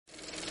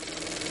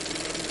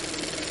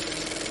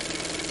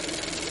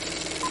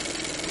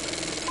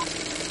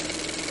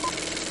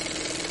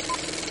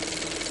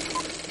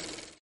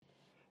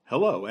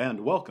Hello and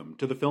welcome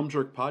to the Film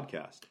Jerk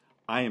Podcast.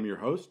 I am your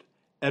host,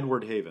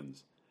 Edward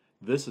Havens.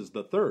 This is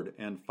the third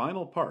and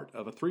final part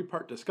of a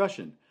three-part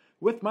discussion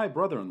with my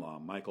brother-in-law,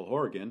 Michael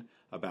Hourigan,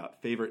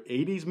 about favorite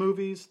 80s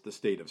movies, the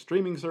state of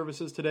streaming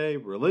services today,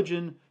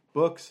 religion,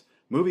 books,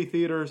 movie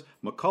theaters,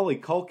 Macaulay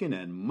Culkin,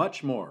 and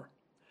much more.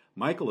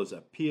 Michael is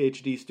a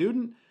PhD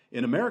student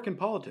in American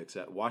politics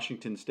at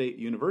Washington State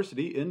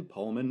University in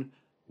Pullman,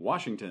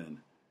 Washington.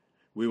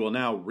 We will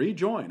now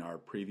rejoin our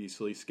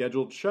previously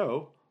scheduled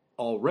show,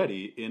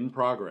 already in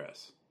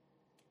progress.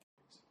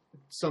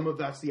 Some of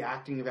that's the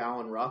acting of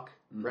Alan Ruck,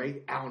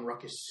 right? Alan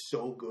Ruck is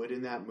so good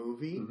in that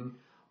movie.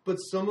 But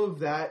some of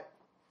that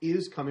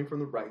is coming from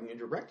the writing and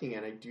directing.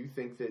 And I do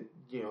think that,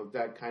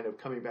 that kind of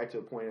coming back to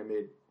a point I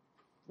made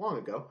long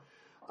ago,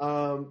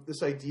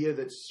 this idea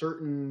that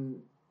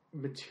certain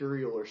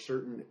material or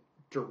certain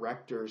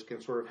directors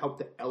can sort of help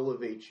to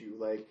elevate you.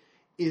 Like,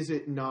 is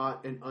it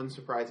not an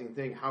unsurprising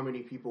thing how many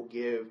people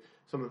give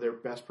some of their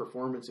best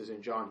performances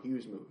in John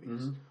Hughes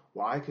movies?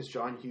 Why? Because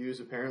John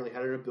Hughes apparently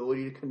had an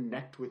ability to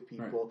connect with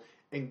people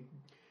and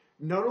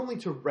not only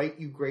to write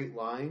you great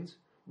lines,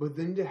 but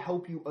then to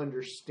help you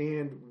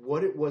understand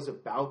what it was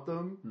about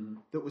them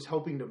that was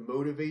helping to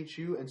motivate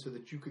you, and so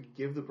that you could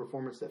give the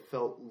performance that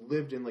felt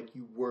lived in, like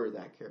you were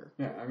that character.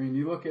 Yeah, I mean,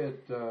 you look at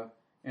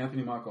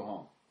Anthony Michael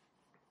Hall.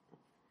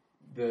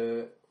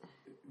 The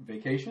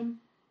Vacation,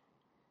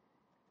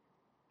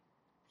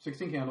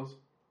 16 Candles,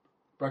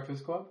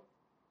 Breakfast Club.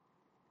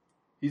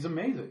 He's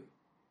amazing.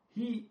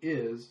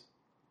 He's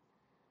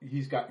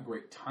got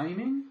great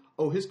timing.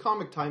 Oh, his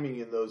comic timing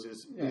in those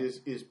is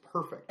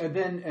perfect. And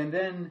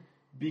then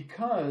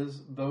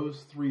because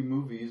those three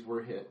movies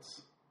were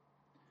hits,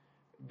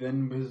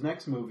 then his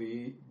next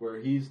movie,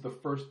 where he's the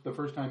first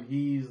time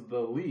he's the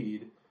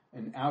lead,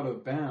 and Out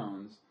of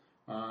Bounds.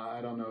 I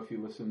don't know if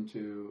you listened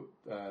to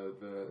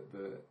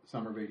the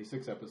Summer of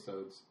 '86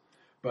 episodes,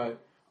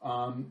 but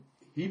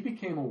he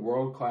became a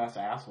world-class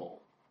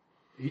asshole.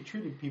 He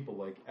treated people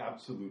like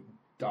absolute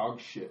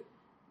dog shit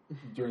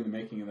during the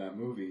making of that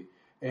movie,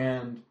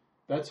 and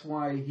that's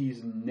why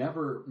he's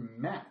never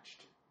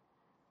matched.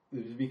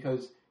 It was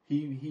because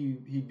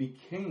he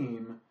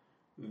became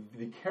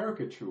the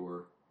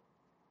caricature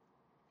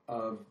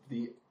of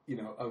the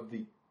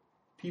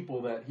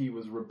people that he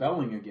was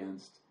rebelling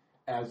against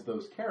as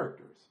those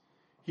characters.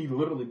 He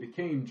literally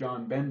became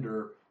John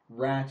Bender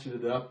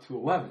ratcheted up to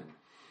 11.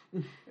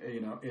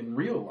 In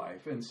real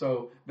life. And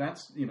so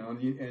that's,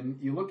 and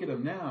you look at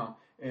him now,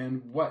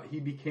 and what he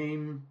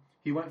became,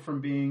 he went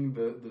from being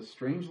the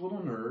strange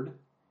little nerd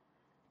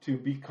to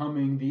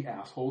becoming the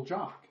asshole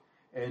jock.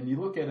 And you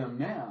look at him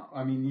now,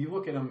 I mean, you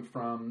look at him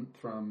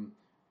from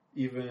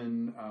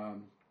even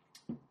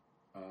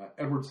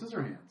Edward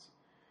Scissorhands.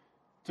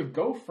 To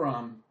go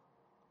from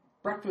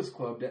Breakfast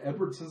Club to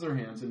Edward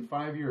Scissorhands in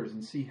 5 years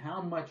and see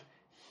how much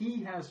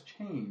he has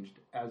changed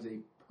as a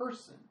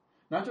person,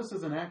 not just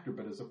as an actor,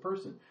 but as a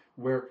person,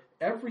 where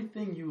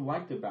everything you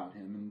liked about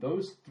him in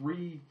those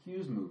three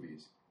Hughes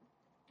movies,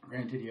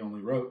 granted he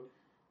only wrote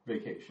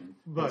Vacation,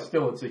 but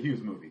still it's a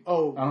Hughes movie.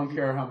 Oh, I don't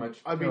care how much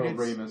Harold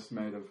Ramis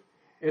made of.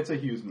 It's a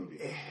Hughes movie.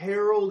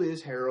 Harold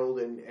is Harold,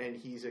 and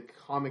he's a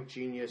comic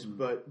genius,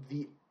 but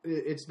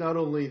it's not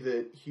only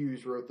that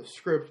Hughes wrote the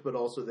script, but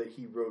also that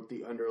he wrote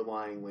the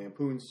underlying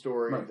Lampoon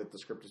story that the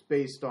script is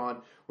based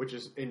on, which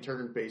is in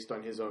turn based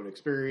on his own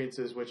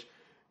experiences, which,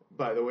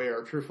 by the way,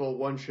 are truthful.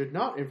 One should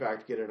not, in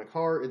fact, get in a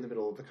car in the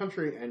middle of the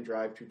country and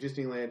drive to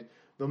Disneyland.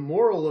 The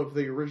moral of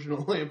the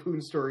original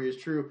Lampoon story is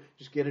true.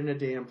 Just get in a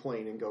damn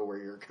plane and go where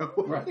you're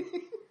going. Right.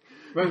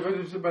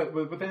 but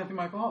with Anthony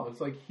Michael Hall,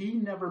 it's like he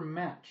never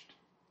matched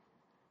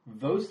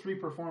those three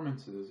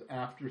performances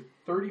after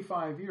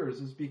 35 years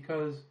is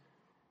because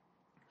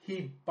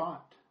he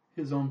bought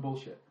his own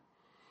bullshit.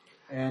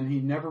 And he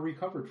never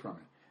recovered from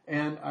it.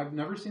 And I've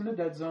never seen the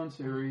Dead Zone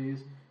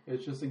series.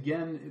 It's just,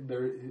 again,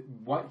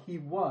 what he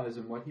was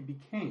and what he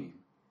became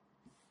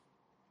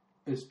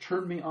has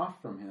turned me off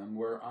from him,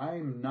 where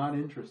I'm not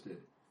interested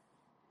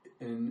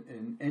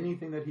in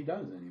anything that he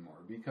does anymore,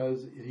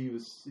 because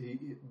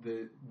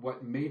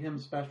what made him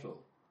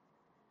special,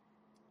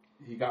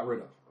 he got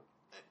rid of.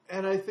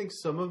 And I think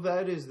some of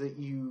that is that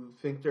you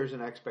think there's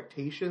an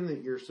expectation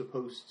that you're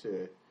supposed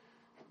to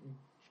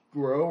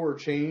grow or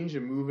change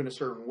and move in a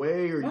certain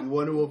way, or you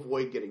want to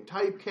avoid getting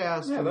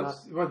typecast. Yeah,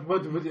 that's what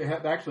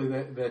actually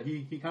that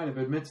he kind of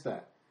admits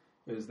that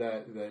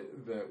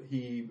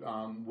he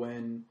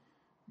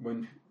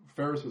when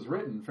Ferris was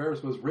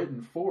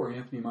written for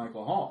Anthony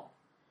Michael Hall,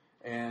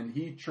 and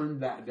he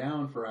turned that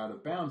down for Out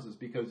of Bounds is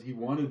because he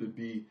wanted to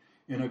be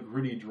in a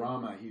gritty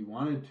drama. He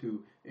wanted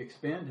to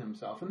expand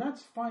himself, and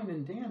that's fine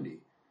and dandy,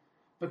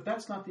 but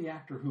that's not the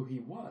actor who he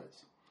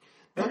was.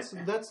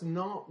 That's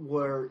not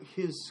where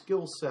his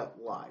skill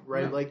set lied,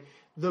 right? Yeah. Like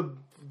the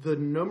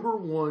number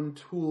one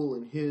tool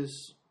in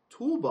his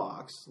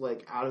toolbox,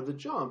 like out of the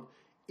jump,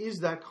 is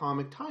that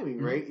comic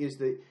timing, right? Is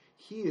that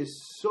he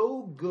is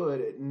so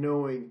good at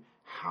knowing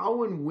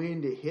how and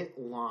when to hit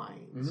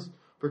lines,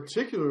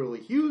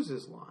 particularly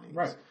Hughes's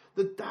lines,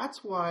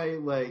 that's why,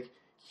 like,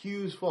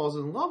 Hughes falls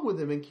in love with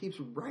him and keeps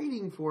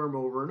writing for him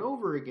over and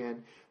over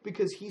again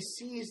because he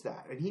sees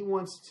that and he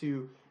wants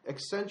to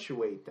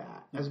accentuate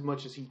that as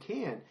much as he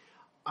can.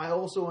 I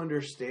also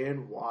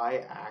understand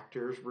why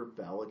actors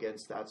rebel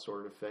against that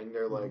sort of thing.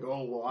 They're like,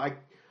 oh, well,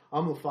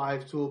 I'm a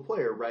 5-tool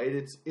player, right?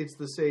 It's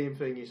the same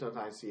thing you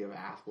sometimes see of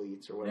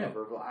athletes or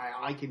whatever. Yeah.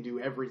 I can do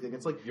everything.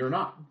 It's like, you're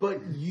not.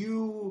 But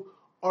you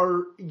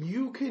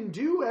can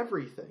do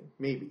everything,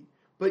 maybe.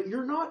 But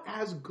you're not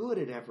as good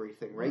at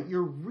everything, right?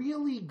 You're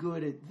really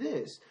good at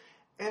this.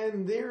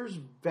 And there's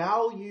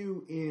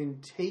value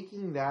in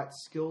taking that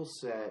skill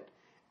set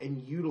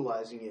and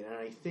utilizing it. And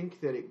I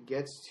think that it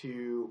gets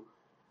to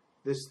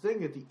this thing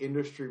that the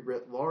industry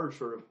writ large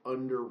sort of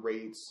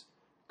underrates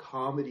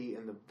comedy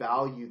and the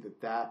value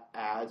that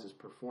adds as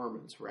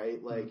performance,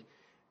 right? Like,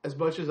 as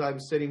much as I'm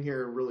sitting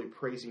here and really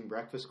praising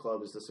Breakfast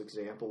Club as this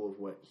example of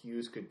what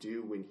Hughes could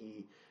do when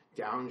he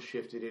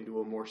downshifted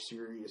into a more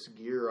serious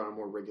gear on a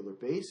more regular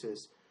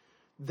basis,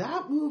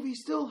 that movie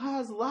still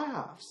has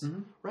laughs,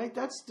 right?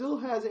 That still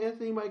has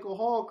Anthony Michael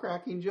Hall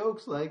cracking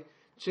jokes like,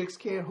 chicks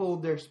can't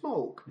hold their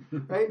smoke,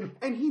 right?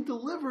 And he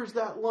delivers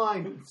that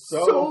line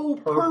so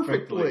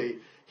perfectly.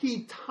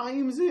 He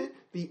times it,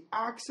 the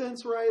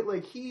accent's right,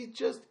 like he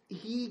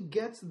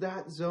gets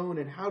that zone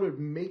and how to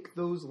make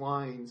those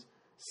lines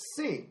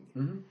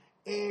sing.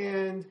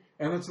 And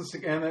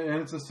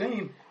it's the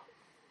same,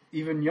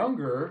 even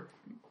younger,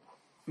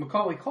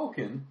 Macaulay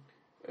Culkin,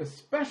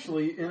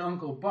 especially in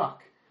Uncle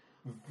Buck.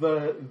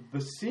 The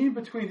scene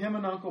between him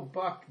and Uncle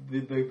Buck,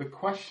 the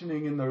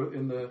questioning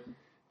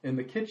in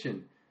the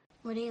kitchen.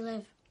 Where do you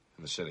live?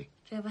 In the city.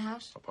 Do you have a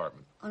house?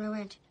 Apartment. Own or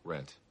rent?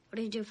 Rent. What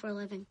do you do for a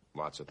living?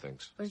 Lots of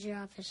things. Where's your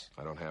office?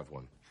 I don't have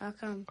one. How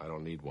come? I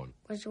don't need one.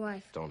 Where's your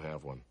wife? Don't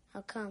have one.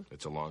 How come?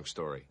 It's a long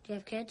story. Do you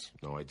have kids?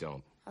 No, I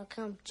don't. How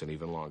come? It's an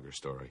even longer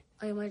story.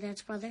 Are you my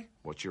dad's brother?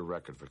 What's your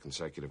record for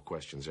consecutive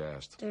questions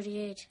asked?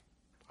 38.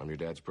 I'm your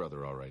dad's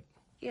brother, all right.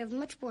 You have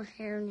much more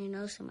hair on your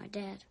nose than my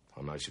dad.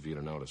 How nice of you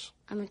to notice.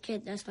 I'm a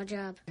kid. That's my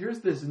job.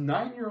 Here's this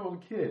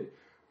 9-year-old kid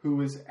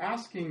who is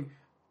asking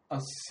a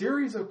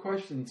series of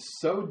questions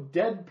so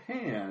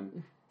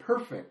deadpan,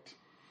 perfect,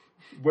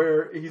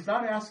 where he's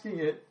not asking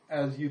it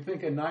as you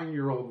think a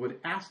 9-year-old would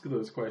ask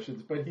those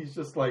questions, but he's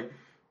just like,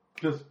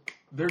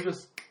 they're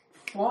just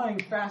flying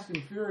fast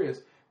and furious.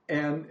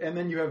 And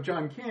then you have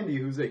John Candy,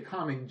 who's a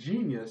comic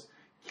genius,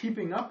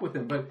 keeping up with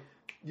him. But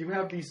you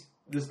have this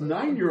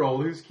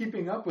 9-year-old who's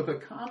keeping up with a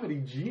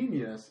comedy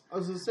genius. I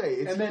was going to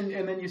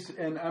say,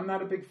 and I'm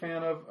not a big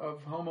fan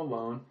of Home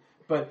Alone,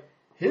 but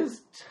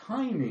his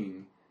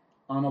timing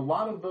on a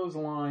lot of those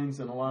lines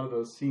and a lot of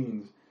those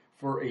scenes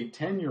for a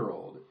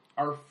 10-year-old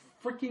are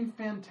freaking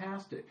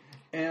fantastic.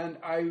 And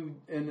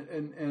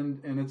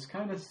it's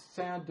kind of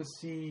sad to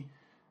see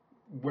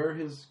where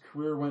his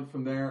career went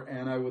from there.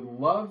 And I would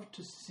love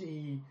to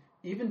see,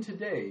 even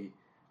today,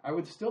 I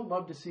would still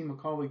love to see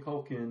Macaulay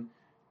Culkin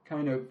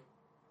kind of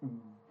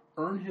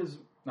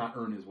not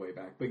earn his way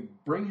back, but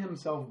bring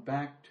himself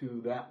back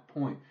to that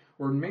point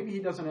where maybe he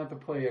doesn't have to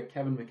play a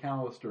Kevin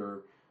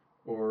McAllister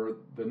or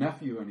the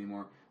nephew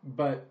anymore,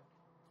 but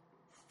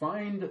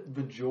find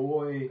the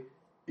joy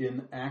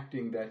in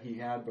acting that he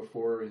had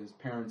before his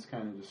parents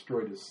kind of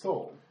destroyed his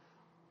soul.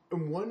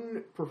 And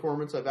one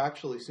performance I've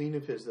actually seen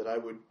of his that I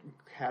would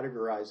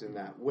categorize in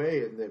that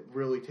way and that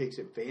really takes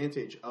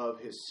advantage of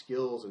his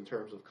skills in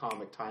terms of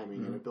comic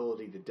timing and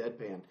ability to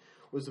deadpan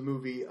was the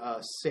movie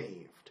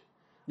Saved.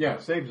 Yeah,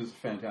 Saved is a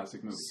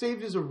fantastic movie.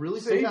 Saved is a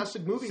really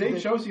fantastic movie.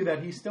 Saved shows you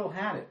that he still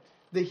had it.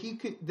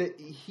 That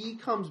he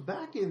comes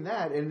back in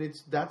that, and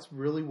that's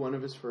really one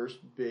of his first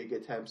big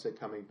attempts at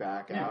coming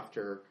back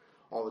after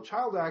all the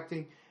child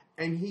acting,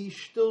 and he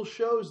still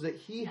shows that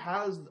he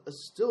has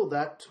still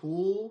that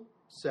tool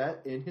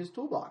set in his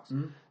toolbox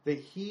that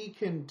he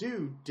can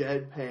do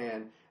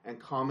deadpan and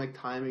comic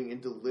timing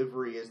and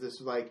delivery as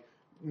this like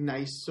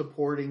nice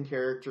supporting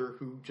character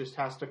who just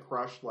has to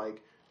crush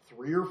like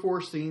 3 or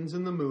 4 scenes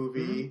in the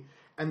movie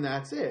and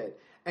that's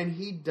it. And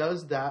he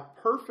does that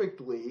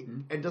perfectly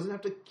and doesn't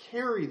have to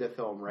carry the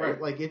film,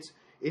 right? Like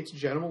it's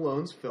Jenna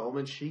Malone's film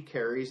and she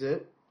carries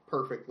it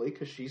perfectly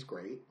because she's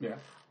great. Yeah.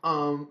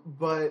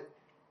 But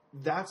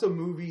that's a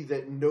movie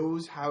that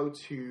knows how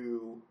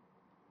to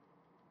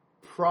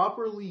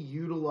properly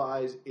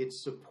utilize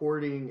its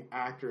supporting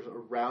actors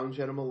around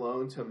Jenna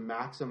Malone to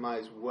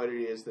maximize what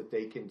it is that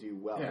they can do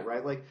well,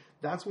 right? Like,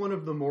 that's one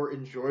of the more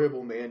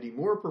enjoyable Mandy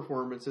Moore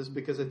performances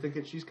because I think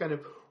that she's kind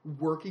of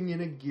working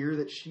in a gear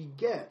that she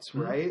gets,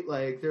 right?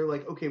 Like, they're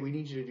like, okay, we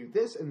need you to do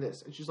this and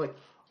this. And she's like,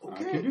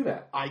 okay. I can do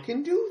that. I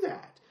can do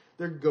that.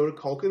 They go to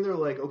Culkin, they're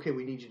like, okay,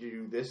 we need you to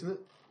do this and that.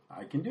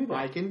 I can do that.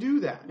 I can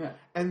do that. Yeah.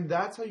 And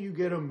that's how you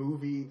get a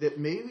movie that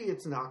maybe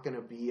it's not going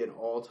to be an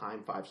all-time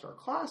 5-star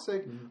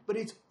classic, but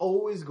it's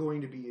always going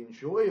to be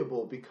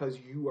enjoyable because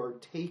you are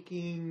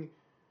taking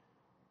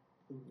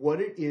what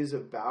it is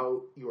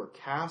about your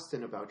cast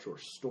and about your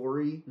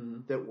story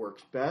that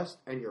works best,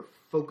 and you're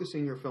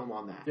focusing your film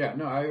on that. Yeah,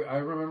 no, I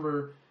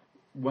remember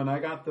when I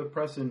got the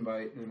press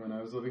invite and when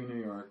I was living in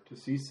New York to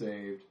see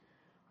Saved,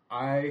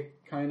 I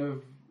kind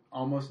of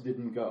almost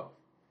didn't go.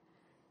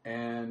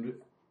 And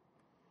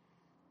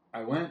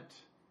I went,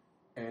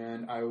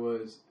 and I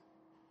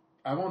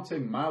won't say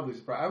mildly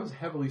surprised, I was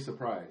heavily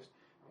surprised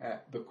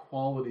at the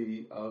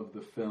quality of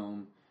the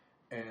film,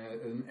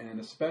 and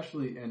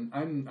especially, and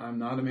I'm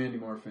not a Mandy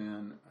Moore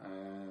fan.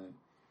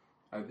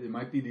 It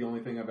might be the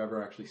only thing I've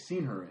ever actually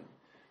seen her in.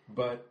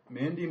 But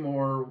Mandy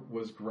Moore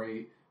was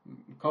great.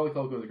 Macaulay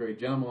Culkin was great.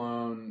 Jenna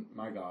Malone,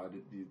 my God,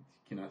 you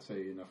cannot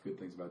say enough good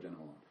things about Jenna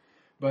Malone.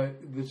 But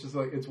it's just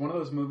like, it's one of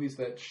those movies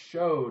that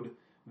showed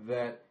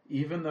that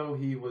even though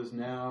he was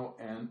now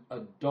an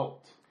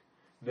adult,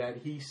 that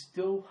he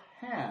still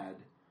had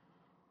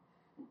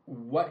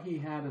what he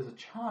had as a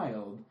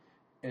child,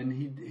 and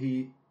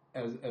he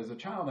as a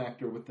child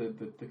actor with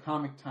the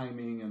comic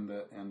timing and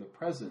the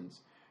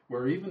presence,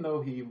 where even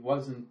though he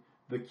wasn't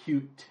the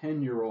cute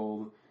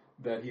 10-year-old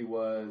that he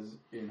was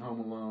in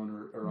Home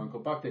Alone or Uncle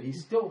Buck, that he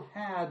still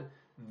had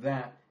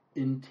that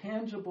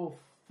intangible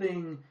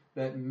thing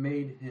that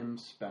made him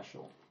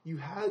special.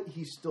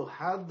 He still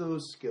had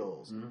those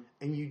skills,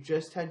 and you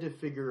just had to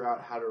figure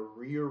out how to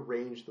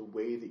rearrange the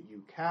way that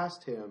you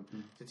cast him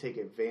to take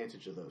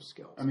advantage of those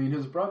skills. I mean,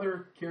 his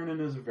brother Kiernan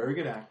is a very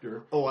good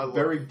actor. Oh, I love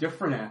very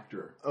different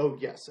actor. Oh,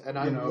 yes, and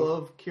I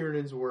love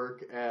Kiernan's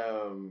work.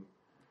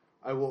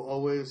 I will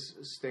always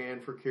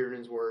stand for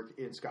Kiernan's work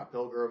in Scott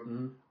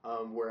Pilgrim,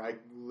 where I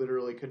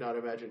literally could not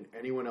imagine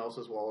anyone else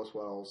as Wallace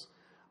Wells.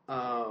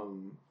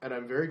 And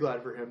I'm very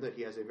glad for him that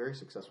he has a very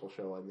successful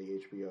show on the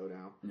HBO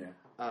now. Yeah.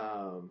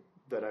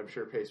 That I'm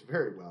sure pays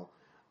very well.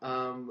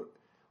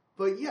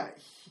 But yeah,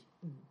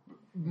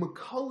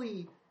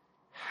 Macaulay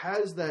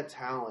has that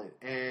talent,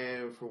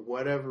 and for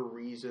whatever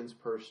reasons,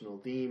 personal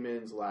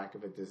demons, lack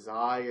of a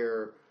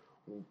desire,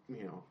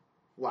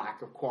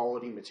 lack of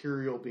quality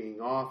material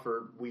being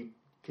offered, we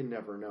can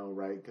never know,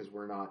 right? Because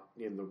we're not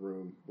in the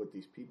room with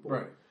these people.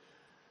 Right.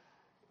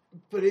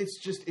 But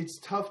it's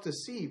tough to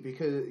see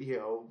because,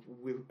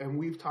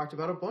 we've talked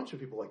about a bunch of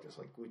people like this.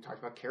 Like, we talked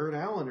about Karen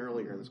Allen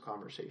earlier in this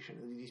conversation.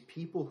 And these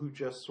people who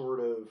just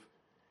sort of,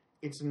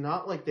 it's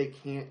not like they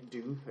can't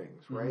do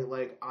things, right?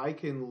 Like, I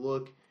can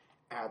look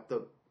at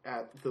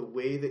the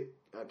way that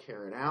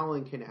Karen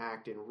Allen can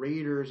act in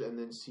Raiders and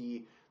then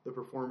see the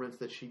performance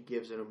that she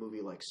gives in a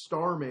movie like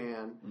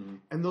Starman.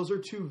 And those are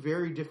two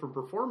very different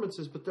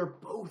performances, but they're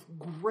both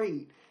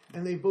great.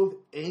 And they both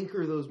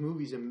anchor those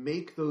movies and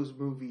make those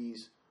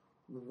movies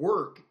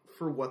work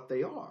for what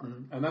they are.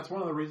 And that's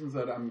one of the reasons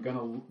that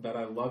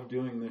I love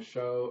doing this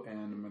show,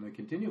 and I'm going to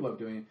continue to love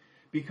doing it,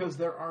 because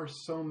there are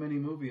so many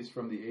movies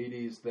from the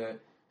 80s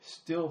that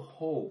still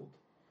hold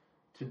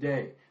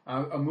today.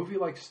 A movie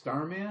like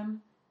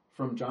Starman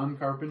from John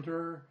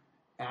Carpenter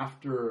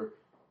after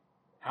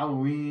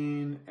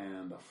Halloween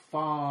and The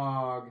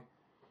Fog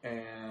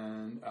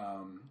and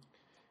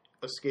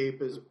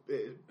Escape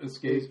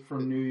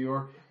from New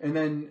York, and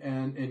then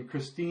and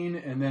Christine,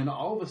 and then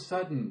all of a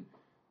sudden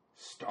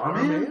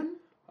Starman?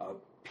 A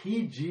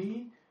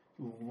PG,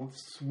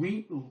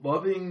 sweet,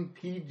 loving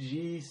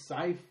PG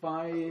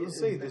sci-fi. Let's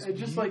say this.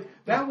 Just like,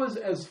 that was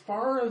as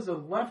far as a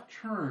left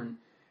turn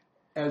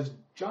as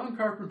John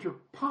Carpenter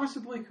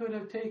possibly could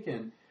have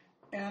taken.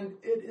 And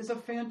it is a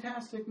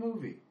fantastic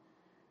movie.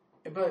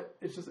 But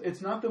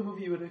it's not the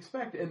movie you would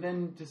expect. And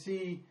then to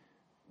see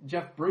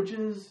Jeff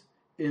Bridges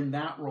in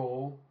that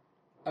role,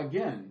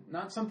 again,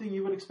 not something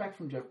you would expect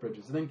from Jeff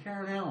Bridges. And then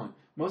Karen Allen.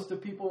 Most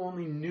of people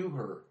only knew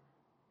her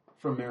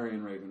from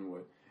Marion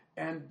Ravenwood,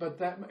 but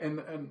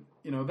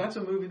that's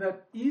a movie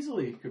that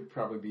easily could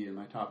probably be in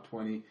my top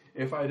 20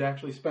 if I'd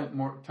actually spent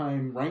more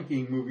time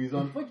ranking movies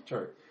on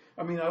Flickchart.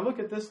 I mean, I look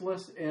at this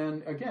list,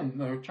 and again,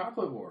 the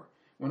Chocolate War.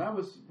 When I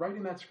was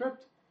writing that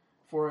script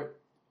for it,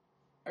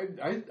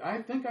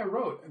 I think I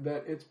wrote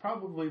that it's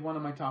probably one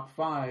of my top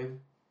 5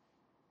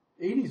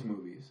 '80s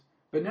movies.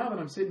 But now that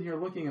I'm sitting here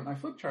looking at my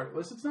Flickchart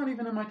list, it's not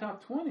even in my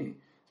top 20.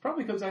 It's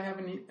probably because I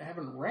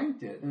haven't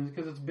ranked it, and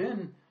because it's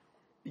been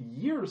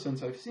years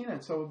since I've seen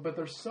it. But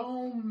there's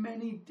so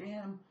many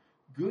damn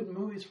good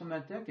movies from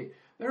that decade.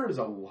 There is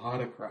a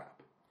lot of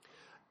crap,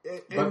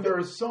 but there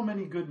are so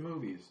many good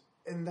movies.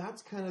 And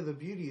that's kind of the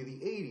beauty of the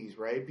 80s,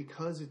 right?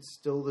 Because it's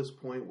still this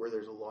point where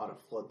there's a lot of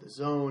flood the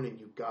zone, and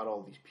you've got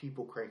all these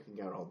people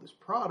cranking out all this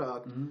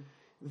product,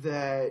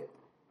 that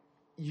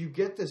you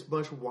get this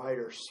much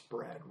wider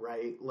spread,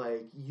 right?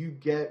 Like, you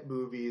get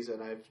movies,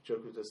 and I've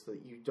joked with this,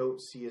 that you don't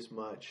see as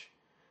much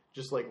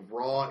just like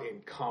raw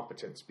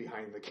incompetence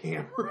behind the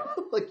camera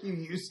like you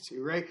used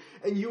to, right?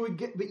 And you would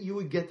get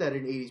that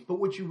in 80s. But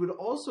what you would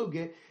also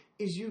get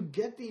is you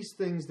get these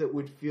things that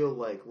would feel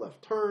like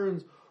left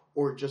turns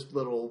or just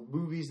little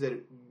movies that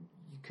you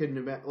couldn't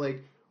imagine.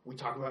 Like, we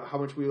talk about how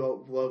much we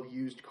love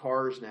Used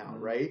Cars now,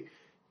 right?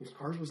 Used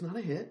Cars was not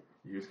a hit.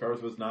 Used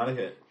Cars was not a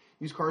hit.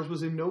 Used Cars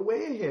was in no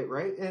way a hit,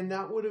 right? And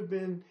that would have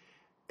been,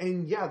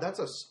 and yeah, that's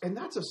a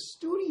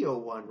studio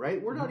one,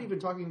 right? We're not even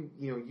talking,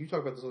 you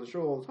talk about this on the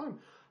show all the time.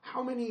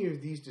 How many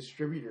of these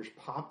distributors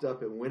popped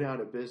up and went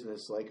out of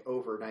business like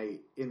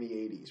overnight in the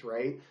 80s,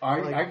 right?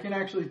 I can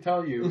actually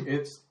tell you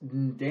it's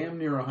damn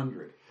near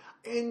 100.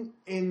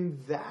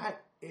 And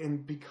that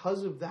And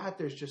because of that,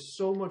 there's just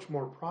so much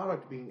more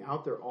product being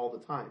out there all the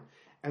time.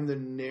 And the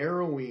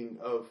narrowing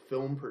of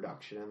film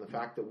production and the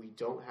fact that we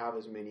don't have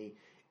as many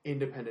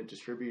independent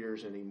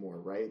distributors anymore,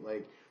 right?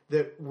 Like,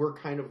 that we're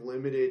kind of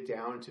limited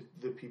down to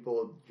the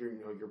people,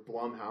 your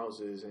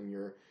Blumhouses and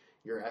your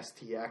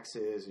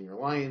STXs and your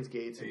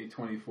Lionsgates,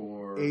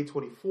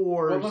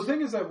 A24. Well, the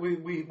thing is that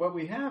what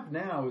we have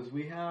now is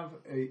we have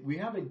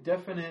a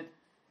definite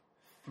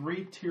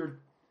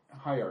 3-tiered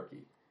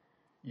hierarchy.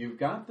 You've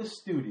got the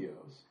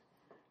studios,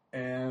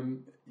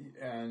 and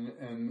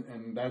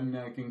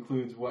that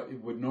includes what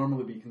would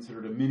normally be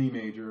considered a mini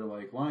major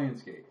like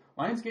Lionsgate.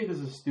 Lionsgate is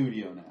a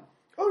studio now.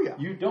 Oh yeah.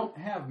 You don't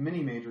have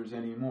mini majors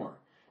anymore.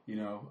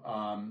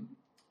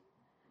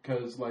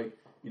 Because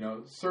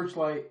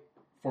Searchlight,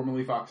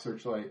 formerly Fox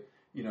Searchlight,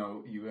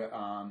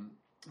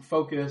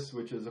 Focus,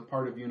 which is a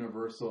part of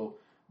Universal.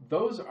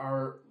 Those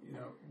are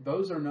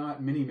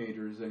not mini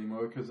majors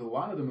anymore because a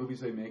lot of the movies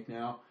they make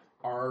now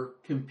are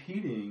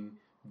competing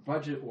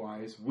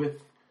budget-wise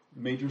with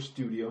major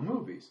studio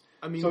movies.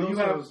 I mean, so those you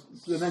have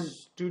are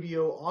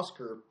studio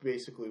Oscar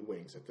basically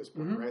wings at this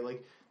point, right?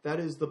 Like, that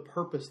is the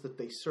purpose that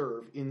they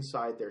serve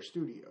inside their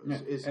studios. Yeah.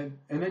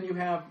 And then you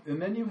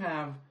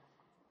have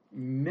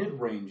mid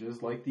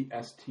ranges like the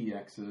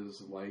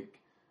STXs, like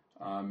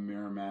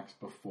Miramax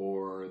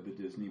before the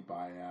Disney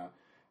buyout,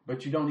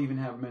 but you don't even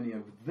have many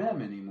of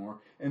them anymore.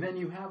 And then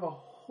you have a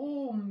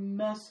whole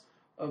mess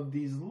of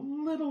these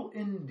little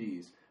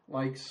indies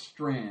like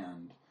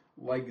Strand,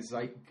 like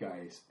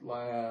Zeitgeist,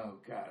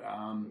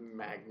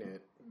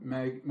 Magnet.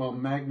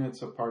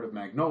 Magnet's a part of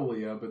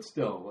Magnolia, but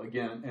still,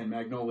 again, and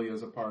Magnolia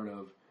is a part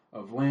of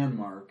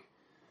Landmark,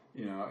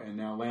 and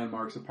now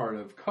Landmark's a part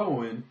of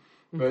Cohen,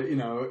 but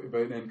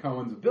and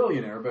Cohen's a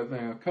billionaire, but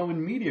the Cohen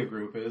Media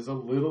Group is a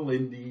little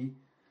indie,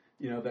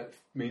 that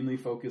mainly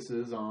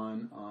focuses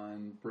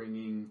on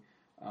bringing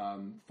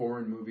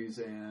foreign movies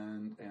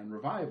and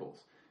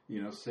revivals.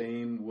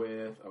 Same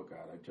with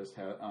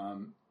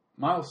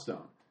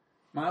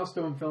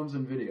Milestone Films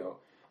and Video.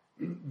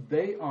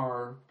 They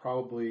are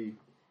probably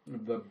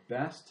the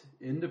best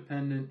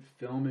independent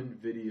film and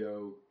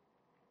video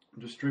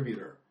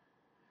distributor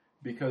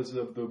because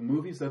of the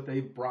movies that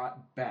they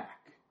brought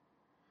back.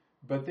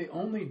 But they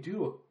only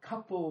do a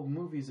couple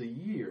movies a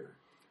year.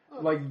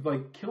 Like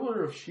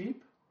Killer of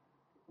Sheep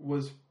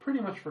was pretty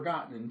much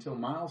forgotten until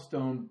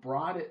Milestone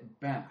brought it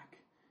back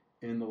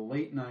in the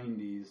late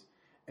 90s,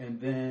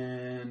 and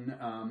then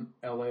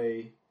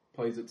LA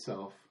Plays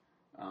Itself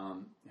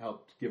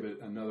helped give it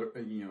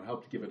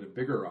a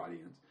bigger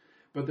audience.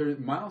 But there's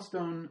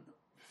Milestone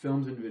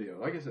Films and Video.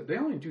 Like I said, they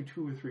only do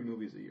 2 or 3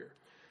 movies a year.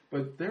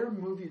 But their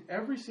movies,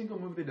 every single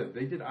movie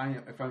they did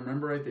if I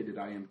remember right, they did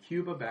I Am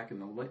Cuba back in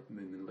the late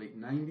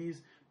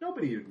 90s.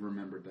 Nobody had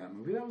remembered that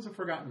movie. That was a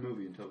forgotten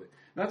movie until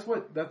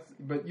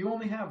but you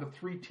only have a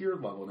 3-tier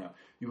level now.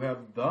 You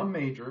have the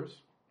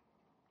majors.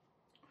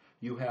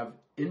 You have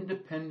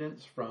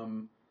independents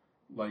from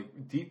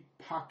like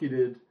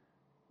deep-pocketed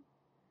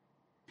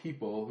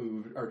people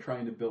who are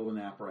trying to build an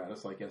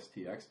apparatus like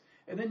STX,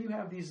 and then you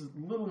have these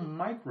little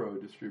micro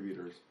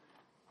distributors.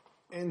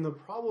 And the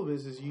problem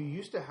is you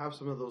used to have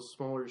some of those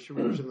smaller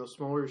distributors, and those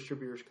smaller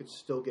distributors could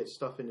still get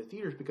stuff into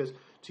theaters because,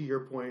 to your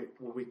point,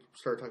 when we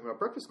started talking about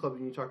Breakfast Club,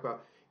 and you talk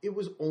about it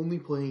was only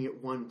playing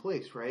at one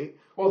place, right?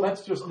 Well,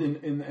 that's just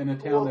in a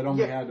town that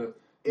only had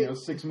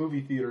 6 movie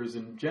theaters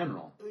in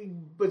general.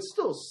 But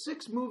still,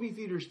 6 movie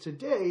theaters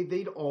today,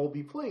 they'd all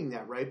be playing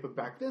that, right? But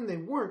back then they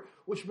weren't,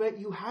 which meant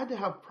you had to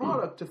have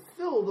product to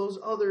fill those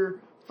other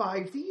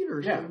 5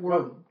 theaters that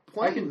were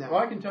playing that. Well,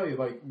 I can tell you,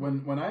 like,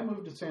 when I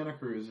moved to Santa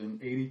Cruz in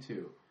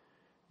 82,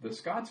 the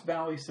Scotts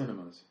Valley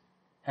Cinemas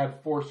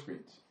had 4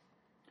 screens.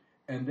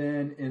 And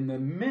then in the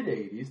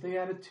mid-80s, they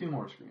added 2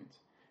 more screens.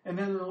 And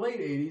then in the late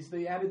 80s,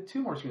 they added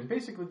 2 more screens.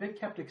 Basically, they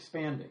kept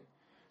expanding.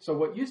 So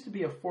what used to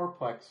be a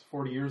 4-plex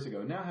 40 years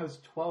ago now has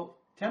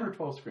 10 or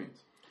 12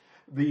 screens.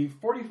 The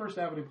 41st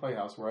Avenue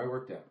Playhouse, where I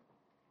worked at,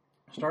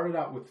 started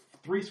out with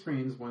 3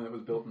 screens when it was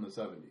built in the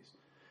 70s.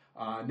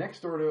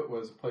 Next door to it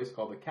was a place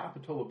called the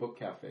Capitola Book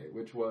Cafe,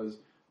 which was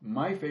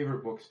my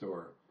favorite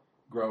bookstore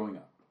growing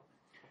up.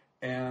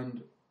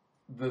 And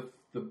the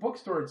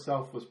bookstore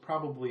itself was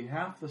probably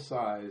half the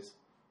size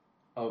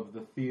of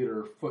the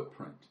theater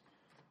footprint.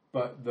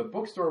 But the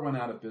bookstore went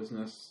out of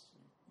business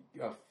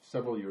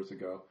several years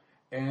ago.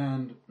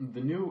 And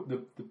the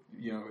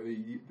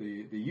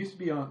used to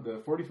be on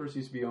the 41st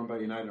used to be owned by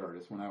United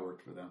Artists when I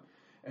worked for them,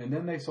 and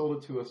then they sold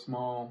it to a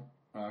small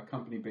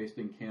company based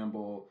in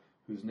Campbell,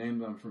 whose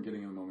name I'm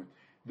forgetting in a moment.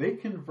 They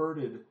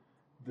converted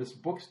this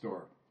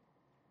bookstore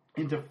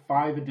into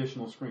 5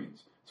 additional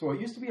screens. So it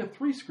used to be a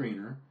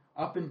 3-screener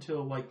up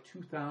until like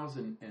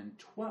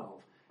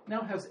 2012.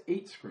 Now it has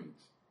 8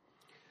 screens.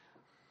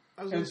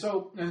 And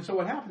so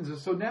what happens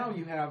is now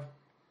you have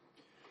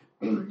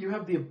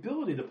the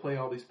ability to play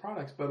all these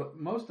products, but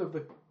most of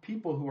the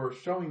people who are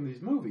showing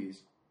these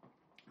movies,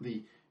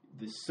 the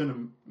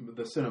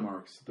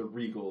Cinemarks, the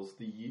Regals,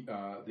 the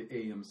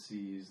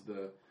AMCs,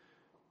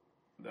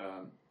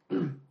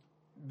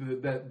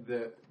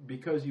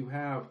 because you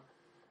have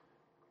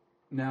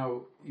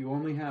now you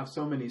only have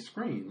so many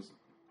screens.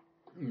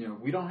 You know,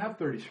 we don't have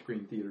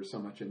 30-screen theaters so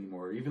much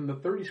anymore. Even the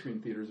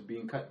 30-screen theaters are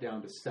being cut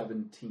down to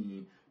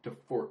 17, to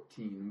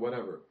 14,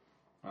 whatever.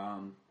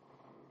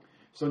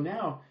 So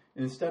now,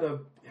 instead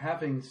of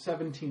having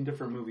 17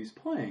 different movies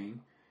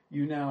playing,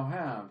 you now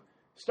have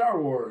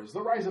Star Wars,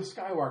 The Rise of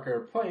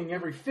Skywalker, playing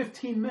every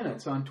 15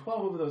 minutes on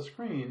 12 of those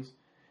screens,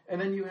 and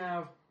then you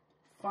have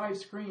 5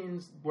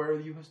 screens where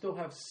you still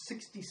have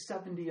 60,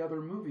 70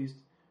 other movies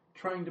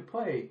trying to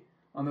play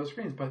on those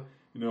screens. But,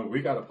 you know,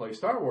 we got to play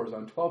Star Wars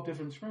on 12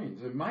 different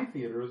screens. In my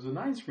theater, it was a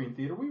 9-screen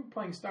theater. We were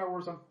playing Star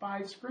Wars on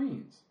 5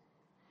 screens.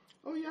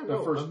 Oh, yeah,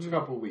 the first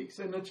couple weeks.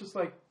 And it's just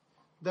like...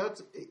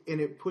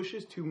 And it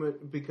pushes too much,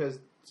 because,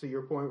 to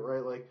your point,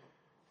 right, like,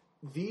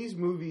 these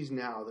movies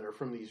now that are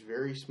from these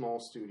very small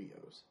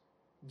studios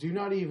do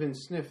not even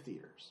sniff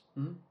theaters.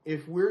 Mm-hmm.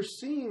 If we're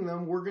seeing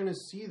them, we're going to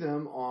see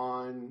them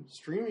on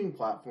streaming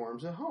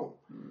platforms at home.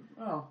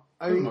 Well,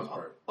 I mean, most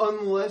part.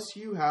 Unless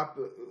you have,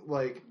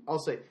 like, I'll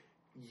say,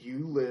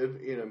 you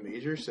live in a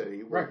major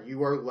city where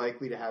you are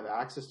likely to have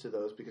access to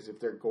those, because if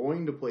they're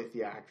going to play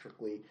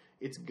theatrically,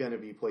 it's going to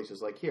be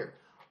places like here.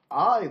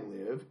 I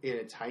live in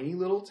a tiny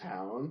little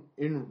town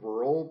in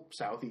rural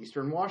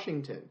southeastern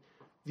Washington.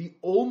 The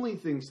only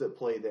things that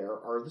play there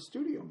are the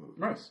studio movies.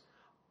 Right.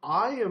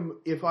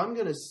 If I'm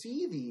going to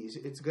see these,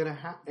 it's going to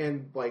have,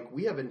 and like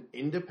we have an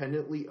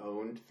independently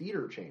owned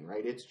theater chain,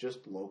 right? It's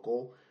just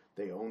local.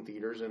 They own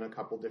theaters in a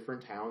couple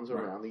different towns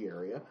around the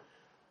area.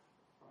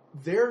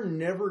 They're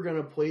never going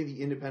to play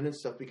the independent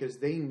stuff because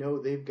they know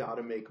they've got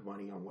to make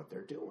money on what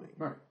they're doing.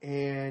 Right.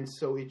 And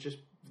so it just,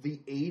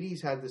 the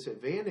 80s had this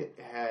advantage,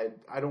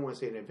 I don't want to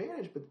say an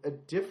advantage, but a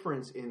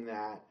difference in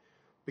that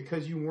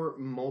because you weren't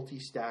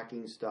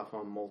multi-stacking stuff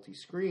on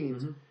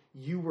multi-screens,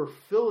 you were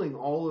filling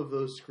all of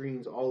those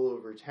screens all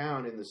over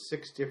town in the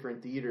 6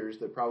 different theaters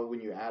that probably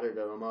when you added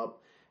them up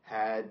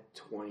had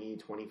 20,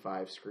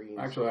 25 screens.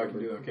 Actually, I can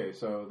do that. Okay,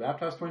 so the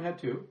Aptos Twin had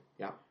 2.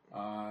 Yeah.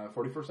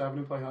 41st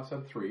Avenue Playhouse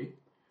had 3.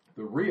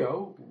 The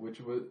Rio,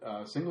 which was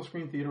a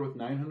single-screen theater with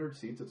 900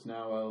 seats, it's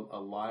now a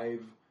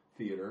live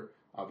theater,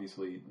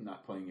 obviously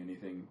not playing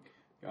anything.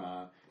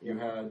 You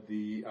had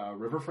the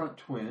Riverfront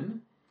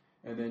Twin,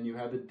 and then you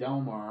had the Del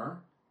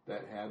Mar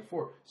that had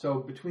 4. So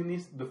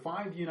between the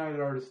 5 United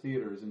Artists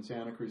theaters in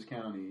Santa Cruz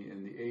County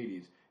in the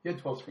 80s, you had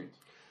 12 screens.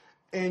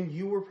 And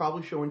you were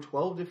probably showing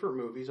 12 different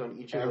movies on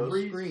each of those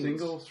screens. Every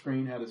single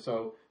screen had it.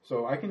 So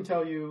I can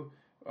tell you,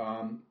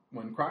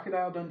 when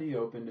Crocodile Dundee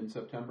opened in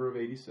September of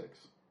 86,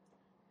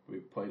 we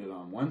played it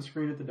on one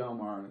screen at the Del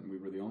Mar, and we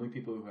were the only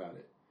people who had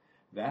it.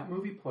 That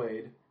movie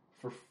played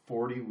for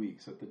 40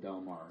 weeks at the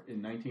Del Mar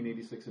in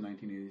 1986 and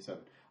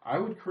 1987. I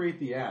would create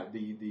the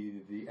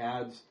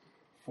ads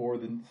for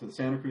the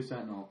Santa Cruz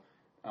Sentinel.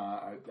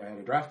 I had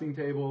a drafting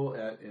table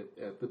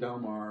at the Del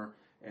Mar,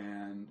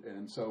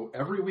 and so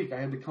every week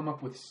I had to come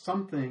up with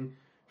something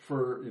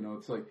for,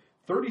 it's like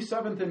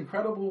 37th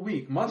Incredible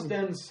Week, must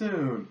end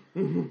soon.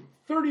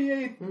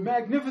 38th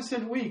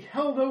Magnificent Week,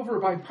 held over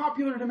by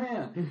popular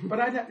demand. But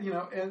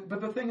but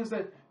the thing is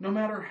that no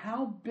matter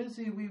how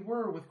busy we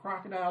were with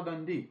Crocodile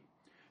Dundee,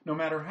 no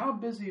matter how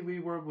busy we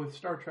were with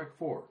Star Trek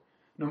IV,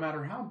 no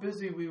matter how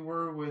busy we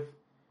were with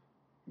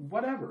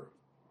whatever,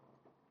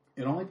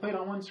 it only played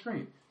on one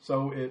screen.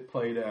 So it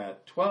played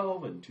at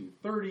 12 and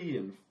 2:30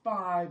 and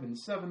 5 and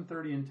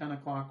 7:30 and 10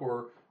 o'clock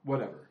or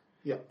whatever.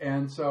 Yeah.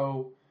 And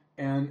so,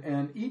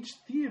 and each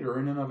theater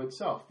in and of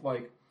itself,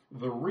 like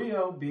the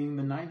Rio being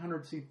the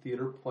 900-seat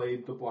theater,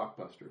 played the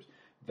blockbusters.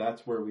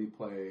 That's where we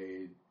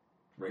played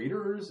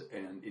Raiders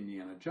and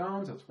Indiana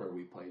Jones. That's where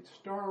we played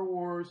Star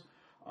Wars.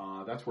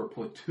 That's where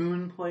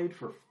Platoon played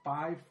for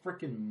 5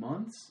 frickin'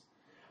 months.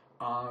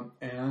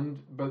 And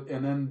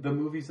then the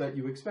movies that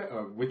you expect,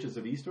 Witches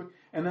of Eastwick,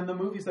 and then the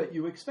movies that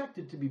you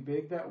expected to be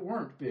big that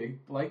weren't big,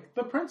 like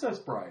The Princess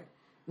Bride.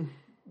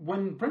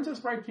 When Princess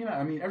Bride came out,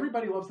 I mean,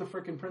 everybody loves the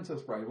frickin'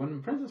 Princess Bride.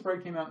 When Princess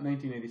Bride came out in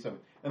 1987,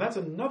 and that's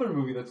another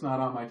movie that's not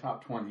on my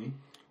top 20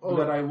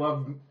 that I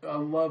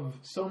love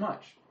so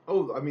much.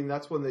 Oh, I mean,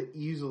 that's one that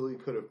easily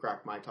could have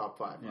cracked my top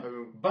 5. Yeah. I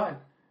mean,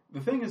 but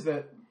the thing is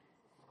that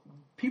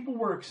people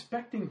were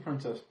expecting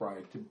Princess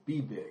Bride to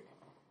be big.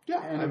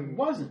 Yeah. And it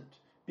wasn't.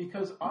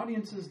 Because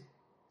audiences,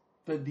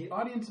 the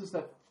audiences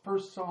that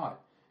first saw it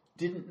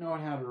didn't know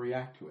how to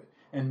react to it.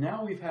 And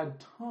now we've had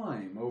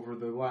time over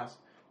the last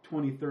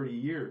 20, 30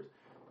 years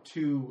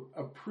to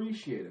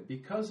appreciate it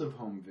because of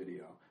home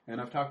video. And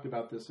I've talked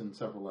about this in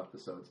several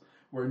episodes,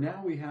 where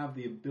now we have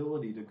the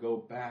ability to go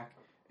back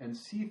and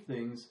see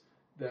things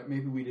that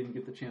maybe we didn't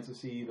get the chance to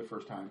see the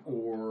first time,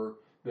 or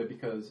that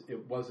because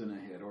it wasn't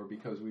a hit, or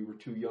because we were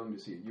too young to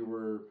see it. You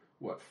were,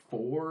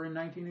 4 in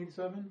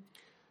 1987?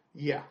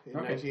 Yeah, in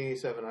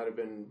 1987, I'd have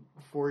been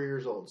 4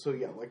 years old. So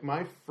yeah, like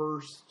my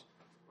first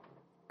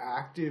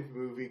active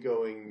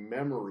movie-going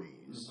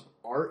memories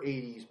are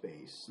 80s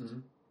based,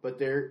 but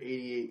they're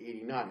 88,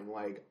 89.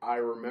 Like, I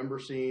remember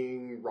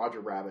seeing Roger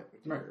Rabbit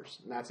in theaters,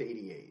 and that's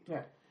 88.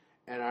 Yeah.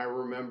 And I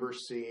remember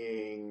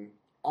seeing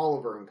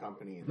Oliver and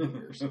Company in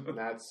theaters, and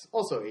that's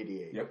also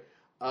 88. Yep.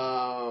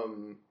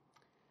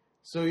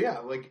 So yeah,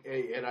 like,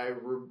 and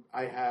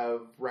I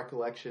have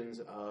recollections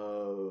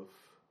of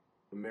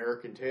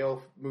American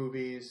Tail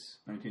movies.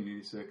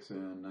 1986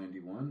 and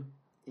 91.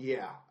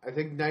 Yeah, I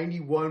think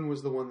 91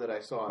 was the one that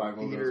I saw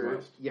in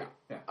theater. Yeah,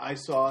 I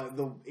saw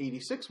the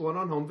 86 one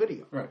on home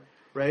video.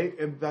 Right,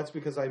 and that's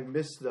because I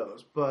missed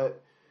those.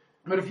 But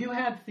if you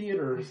had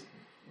theaters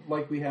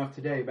like we have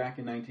today back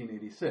in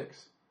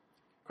 1986,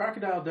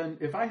 Crocodile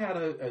Dundee. If I had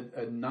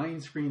a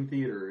 9-screen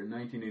theater in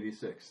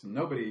 1986,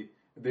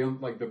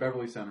 like the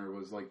Beverly Center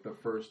was like the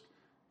first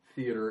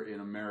theater in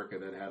America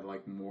that had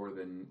like more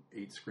than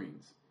 8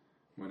 screens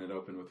when it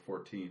opened with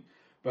 14.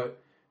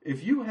 But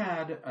if you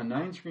had a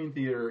 9-screen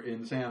theater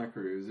in Santa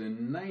Cruz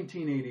in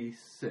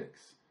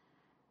 1986,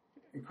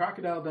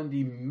 Crocodile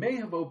Dundee may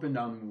have opened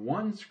on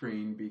 1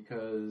 screen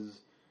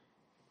because,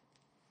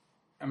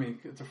 I mean,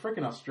 it's a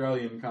freaking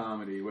Australian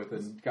comedy with a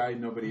guy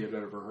nobody had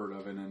ever heard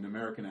of and an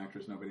American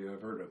actress nobody had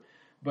ever heard of.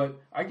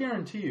 But I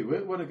guarantee you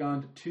it would have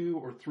gone to 2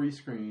 or 3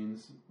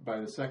 screens by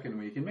the second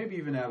week and maybe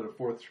even added a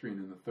 4th screen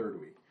in the 3rd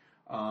week.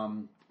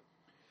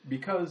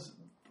 Because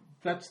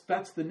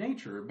that's the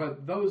nature.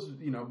 But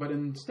but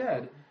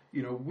instead,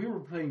 we were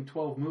playing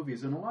 12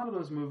 movies, and a lot of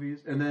those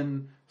movies, and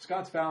then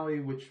Scotts Valley,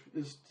 which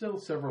is still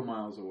several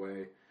miles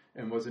away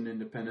and was an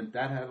independent,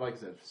 that had, like I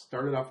said,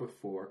 started off with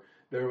 4.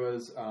 There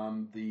was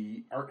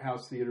the Art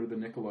House Theater, the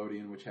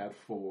Nickelodeon, which had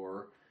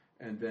 4,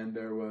 and then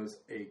there was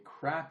a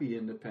crappy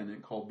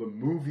independent called the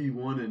Movie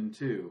 1 and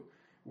 2,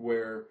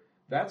 where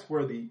that's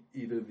where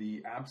either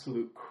the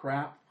absolute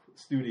crap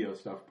studio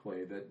stuff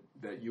played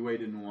that UA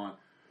didn't want,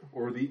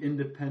 or the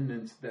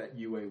independents that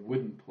UA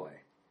wouldn't play.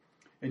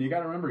 And you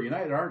got to remember,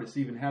 United Artists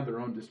even had their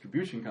own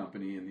distribution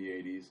company in the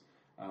 80s,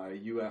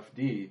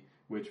 UFD,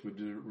 which would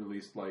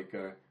release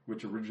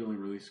which originally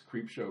released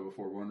Creepshow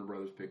before Warner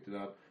Brothers picked it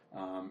up.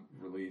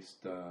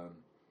 Released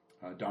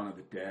Dawn of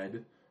the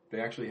Dead. They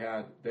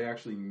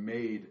actually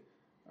made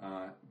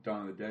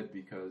Dawn of the Dead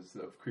because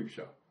of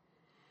Creepshow.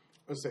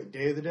 Let's say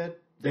Day of the Dead.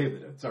 Day of the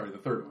Dead. Sorry, the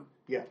 3rd one.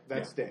 Yeah,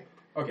 that's Day.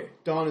 Okay.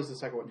 Dawn is the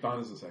second one. Dawn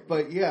is the second.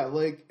 But yeah,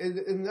 like,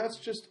 and that's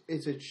just,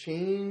 it's a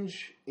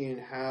change in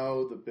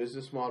how the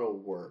business model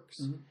works.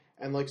 Mm-hmm.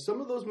 And like,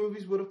 some of those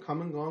movies would have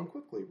come and gone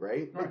quickly,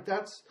 right? Like,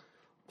 that's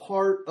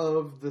part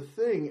of the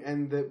thing,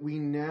 and that we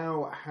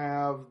now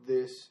have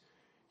this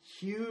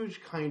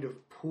huge kind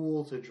of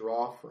pool to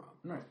draw from.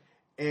 Right.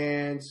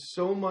 And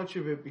so much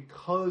of it,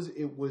 because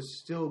it was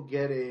still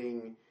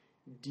getting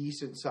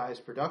decent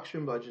sized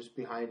production budgets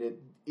behind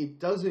it, it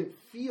doesn't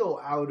feel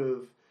out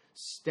of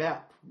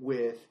step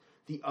with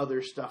the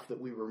other stuff that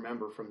we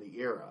remember from the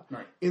era.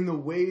 Right. In the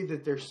way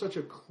that there's such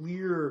a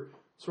clear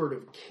sort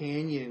of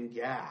canyon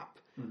gap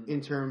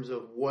in terms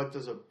of what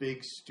does a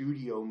big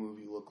studio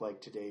movie look like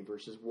today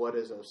versus what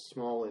does a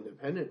small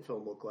independent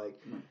film look like.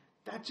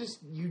 That just,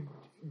 you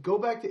go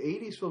back to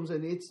 80s films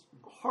and it's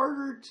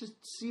harder to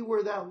see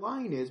where that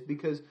line is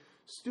because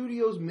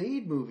studios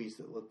made movies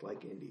that looked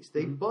like indies.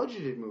 They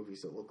budgeted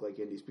movies that looked like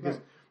indies because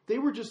they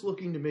were just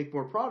looking to make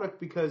more product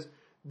because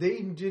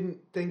they didn't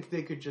think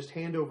they could just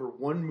hand over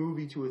one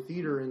movie to a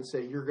theater and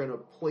say, you're going to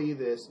play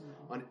this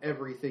on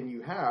everything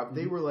you have.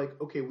 They were like,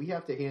 okay, we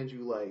have to hand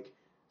you like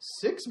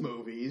 6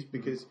 movies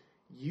because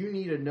you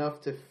need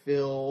enough to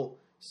fill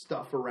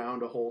stuff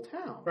around a whole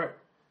town. Right.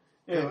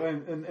 Yeah,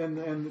 and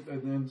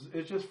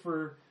it's just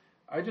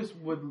it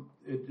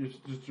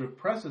just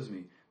depresses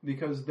me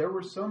because there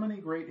were so many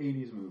great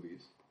 80s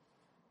movies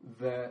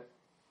that,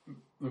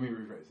 let me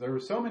rephrase, there were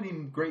so many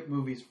great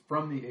movies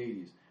from the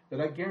 80s that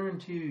I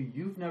guarantee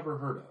you've never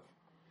heard of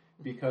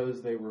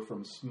because they were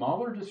from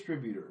smaller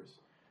distributors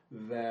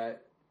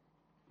that,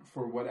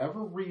 for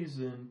whatever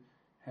reason,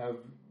 have,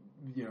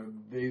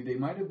 they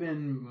might have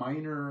been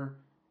minor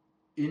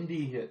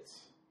indie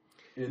hits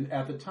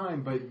at the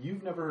time, but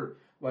you've never heard.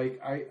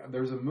 Like,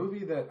 there's a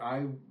movie that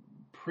I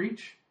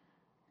preach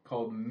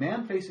called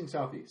Man Facing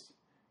Southeast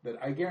that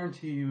I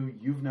guarantee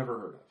you've never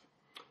heard of.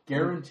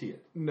 Guarantee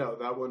it. No,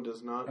 that one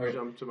does not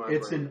jump to my brain.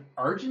 It's an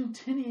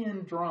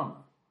Argentinian drama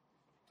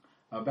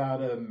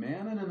about a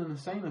man in an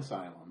insane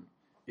asylum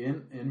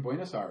in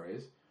Buenos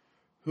Aires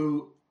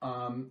who,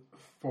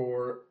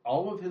 for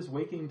all of his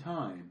waking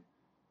time,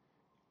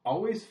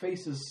 always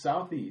faces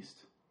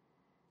southeast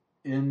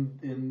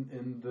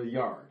in the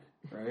yard,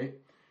 right?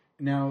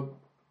 Now,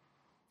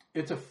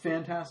 it's a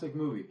fantastic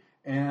movie,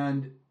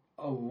 and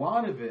a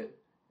lot of it,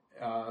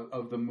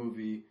 of the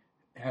movie,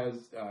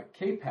 has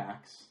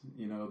K-Pax,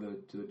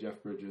 the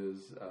Jeff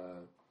Bridges,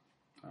 got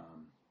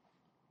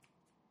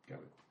it.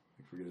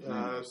 I forget his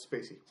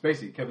name.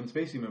 Spacey, Kevin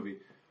Spacey movie.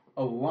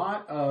 A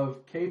lot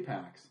of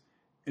K-Pax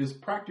is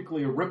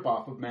practically a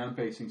ripoff of Man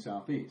Facing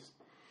Southeast.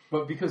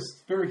 But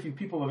because very few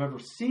people have ever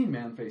seen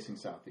Man Facing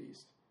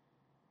Southeast,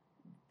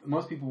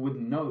 most people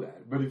wouldn't know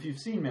that. But if you've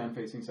seen Man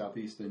Facing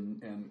Southeast,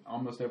 and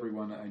almost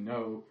everyone I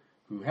know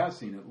who has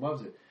seen it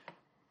loves it,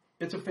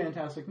 it's a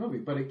fantastic movie.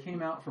 But it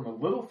came out from a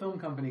little film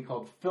company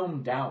called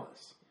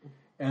FilmDallas.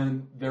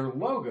 And their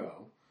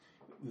logo,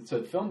 it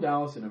said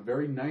FilmDallas in a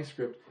very nice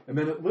script, and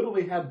then it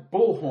literally had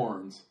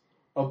bullhorns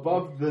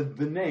above the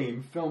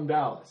name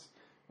FilmDallas.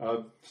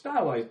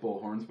 Stylized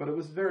bullhorns, but it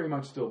was very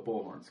much still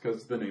bullhorns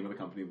because the name of the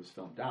company was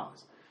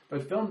FilmDallas.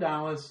 But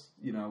FilmDallas,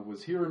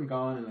 was here and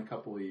gone in a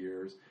couple of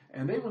years,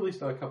 and they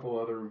released a couple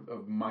other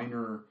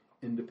minor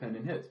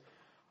independent hits.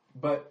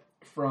 But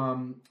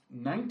from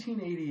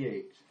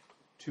 1988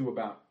 to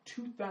about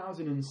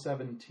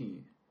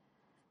 2017,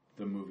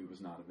 the movie was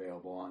not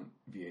available on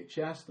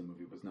VHS. The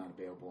movie was not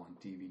available on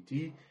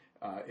DVD.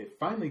 It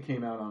finally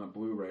came out on a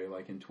Blu-ray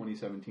like in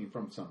 2017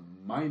 from some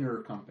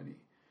minor company.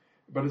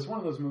 But it's one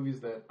of those movies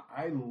that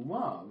I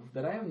love,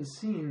 that I haven't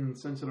seen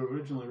since it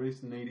originally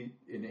released in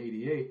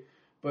 88,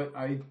 but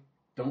I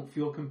don't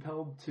feel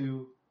compelled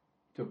to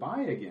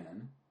buy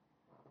again,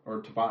 or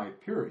to buy,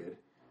 period,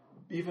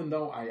 even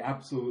though I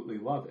absolutely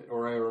love it,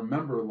 or I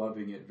remember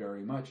loving it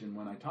very much. And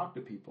when I talk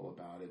to people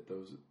about it,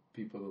 those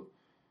people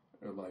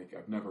are like,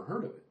 I've never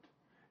heard of it.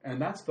 And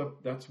that's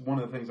one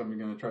of the things I'm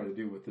going to try to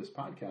do with this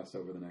podcast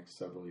over the next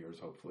several years,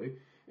 hopefully,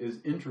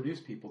 is introduce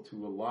people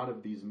to a lot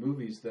of these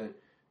movies that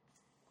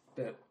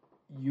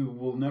you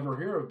will never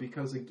hear of,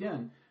 because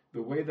again,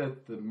 the way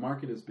that the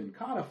market has been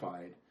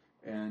codified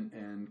and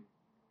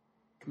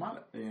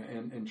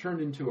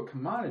turned into a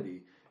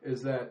commodity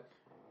is that,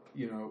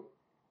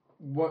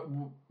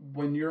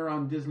 when you're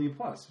on Disney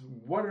Plus,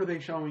 what are they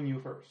showing you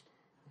first?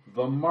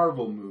 The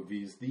Marvel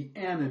movies, the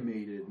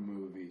animated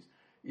movies,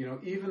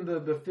 even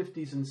the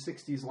 50s and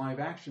 60s live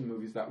action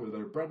movies that were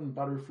their bread and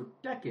butter for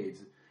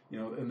decades.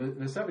 In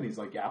the 70s,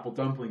 like Apple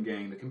Dumpling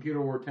Gang, The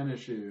Computer Wore Tennis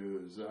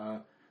Shoes,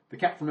 The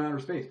Cat from Outer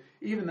Space.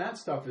 Even that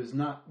stuff is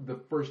not the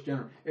first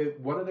generation.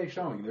 What are they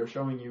showing? They're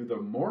showing you the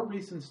more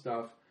recent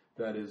stuff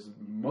that is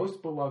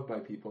most beloved by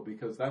people,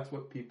 because that's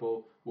what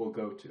people will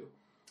go to.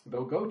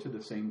 They'll go to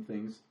the same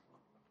things,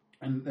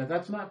 and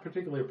that's not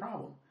particularly a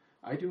problem.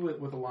 I do it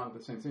with a lot of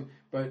the same things,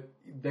 but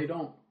they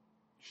don't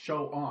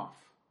show off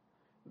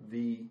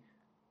the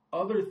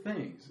other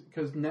things,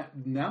 because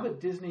now that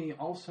Disney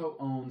also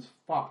owns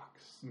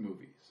Fox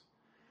movies,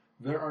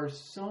 there are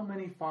so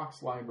many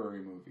Fox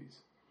library movies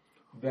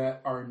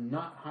that are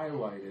not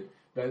highlighted,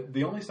 that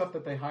the only stuff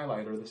that they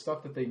highlight are the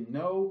stuff that they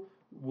know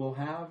will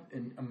have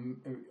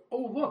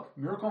look,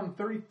 Miracle on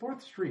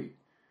 34th Street.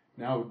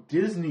 Now,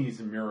 Disney's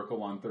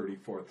Miracle on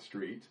 34th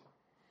Street.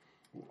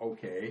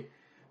 Okay.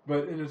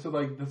 But so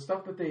like the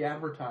stuff that they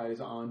advertise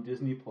on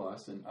Disney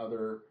Plus and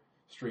other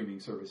streaming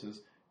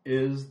services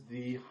is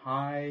the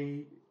high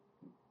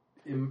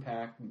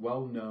impact,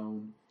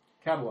 well-known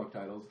catalog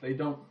titles. They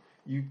don't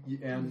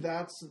and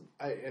that's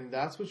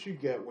what you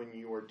get when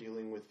you are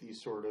dealing with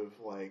these sort of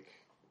like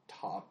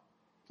top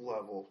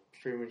level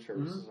streaming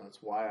services. Mm-hmm.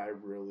 That's why I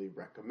really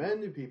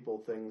recommend to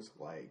people things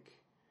like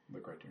the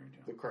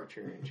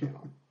Criterion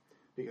Channel.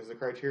 Because the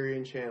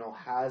Criterion Channel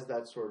has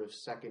that sort of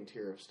second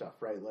tier of stuff,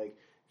 right? Like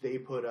they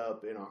put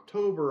up in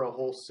October a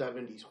whole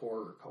 70s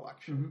horror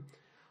collection. Mm-hmm.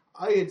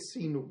 I had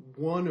seen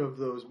one of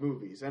those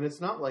movies, and it's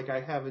not like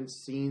I haven't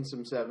seen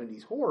some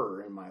 70s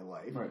horror in my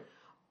life. Right.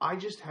 I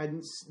just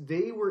hadn't.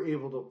 They were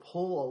able to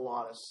pull a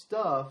lot of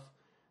stuff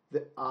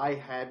that I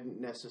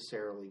hadn't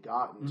necessarily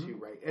gotten to,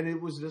 right? And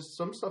it was just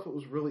some stuff that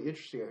was really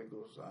interesting. I think it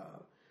was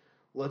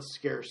Let's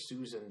Scare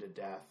Susan to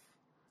Death.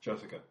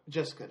 Jessica to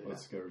Death.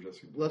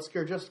 Let's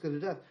Scare Jessica to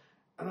Death.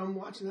 And I'm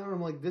watching that and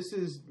I'm like, this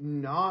is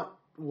not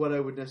what I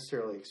would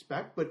necessarily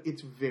expect, but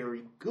it's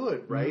very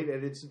good, right? Mm-hmm.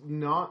 And it's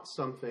not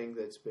something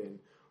that's been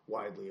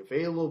widely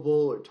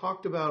available or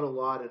talked about a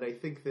lot. And I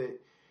think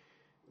that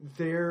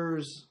there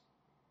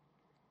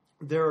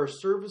are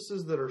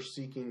services that are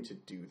seeking to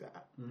do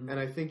that. Mm-hmm. And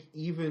I think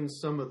even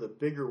some of the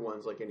bigger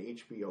ones, like an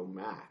HBO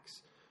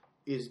Max,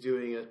 is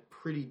doing a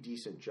pretty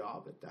decent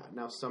job at that.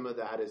 Now, some of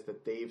that is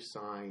that they've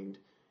signed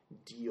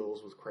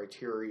deals with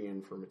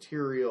Criterion for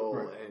material,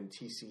 right, and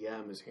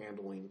TCM is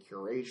handling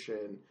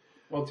curation.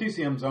 Well,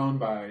 TCM's owned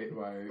by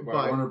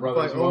Warner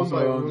Brothers, who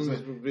also owns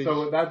it.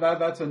 So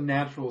that's a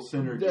natural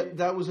synergy.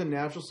 That was a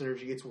natural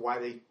synergy. It's why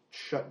they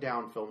shut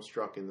down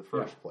Filmstruck in the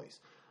first place.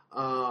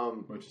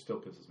 Which still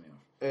pisses me off.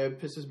 It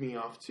pisses me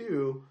off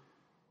too,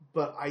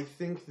 but I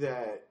think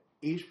that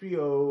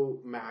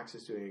HBO Max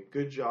is doing a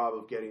good job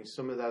of getting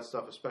some of that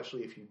stuff,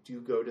 especially if you do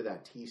go to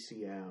that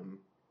TCM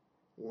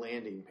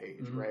landing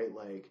page, mm-hmm, right?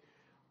 Like,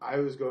 I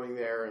was going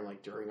there, and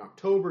like during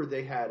October,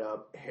 they had a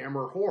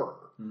Hammer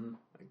Horror, mm-hmm,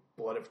 like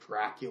Blood of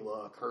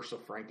Dracula, Curse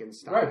of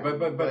Frankenstein. Right,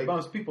 but like,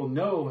 most people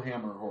know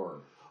Hammer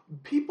Horror.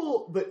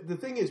 But the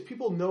thing is,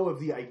 people know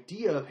of the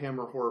idea of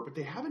Hammer Horror, but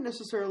they haven't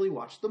necessarily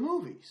watched the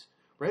movies.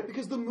 Right?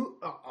 Because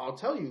I'll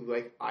tell you,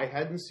 like, I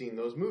hadn't seen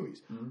those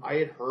movies. Mm-hmm. I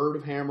had heard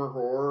of Hammer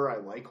Horror. I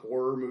like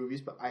horror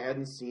movies, but I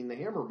hadn't seen the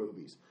Hammer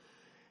movies.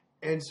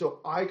 And so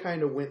I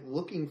kind of went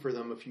looking for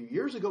them a few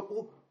years ago.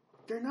 Well,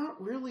 they're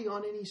not really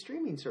on any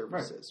streaming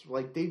services. Right.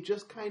 Like, they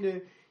just kind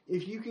of,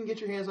 if you can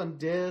get your hands on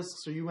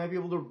discs, or you might be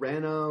able to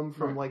rent them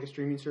from, like, a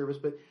streaming service,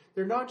 but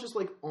they're not just,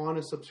 like, on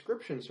a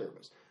subscription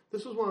service.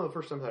 This was one of the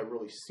first times I've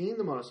really seen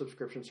them on a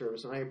subscription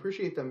service, and I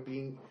appreciate them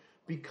being...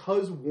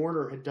 Because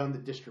Warner had done the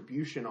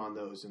distribution on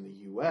those in the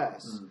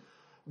U.S.,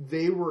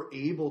 they were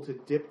able to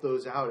dip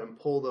those out and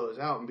pull those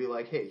out and be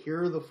like, hey,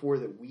 here are the 4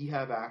 that we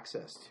have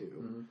access to.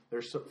 Mm-hmm.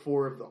 There's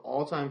 4 of the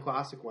all-time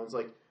classic ones.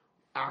 Like,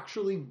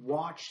 actually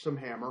watch some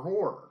Hammer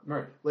horror.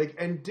 Right. Like,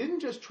 and didn't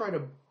just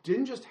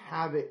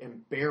have it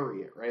and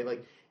bury it, right?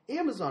 Like,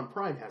 Amazon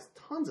Prime has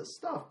tons of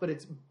stuff, but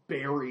it's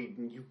buried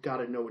and you've got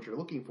to know what you're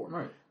looking for.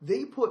 Right.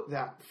 They put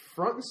that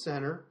front and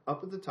center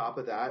up at the top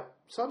of that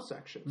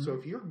subsection. So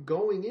if you're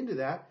going into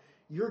that,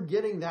 you're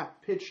getting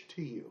that pitched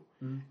to you.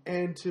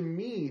 And to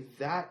me,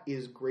 that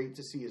is great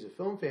to see as a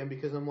film fan,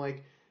 because I'm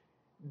like,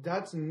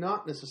 that's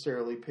not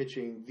necessarily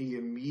pitching the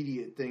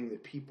immediate thing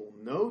that people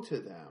know to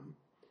them,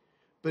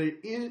 but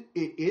it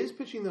is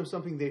pitching them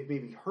something they've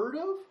maybe heard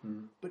of,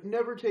 but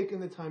never taken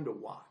the time to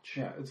watch.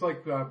 Yeah, it's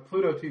like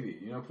Pluto TV.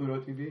 You know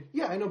Pluto TV?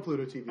 Yeah, I know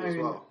Pluto TV as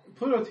well.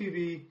 Pluto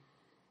TV,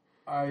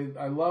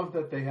 I love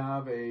that they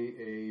have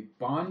a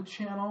Bond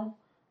channel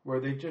where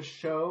they just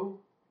show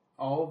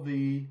all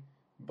the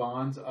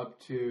Bonds up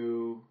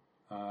to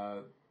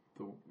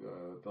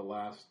the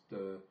last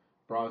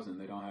Brosnan.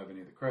 They don't have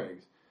any of the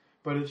Craigs.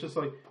 But it's just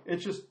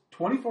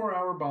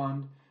 24-hour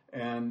Bond,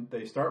 and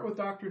they start with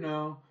Dr.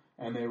 No,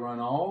 and they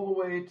run all the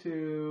way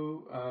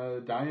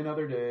to Die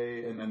Another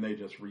Day, and then they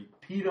just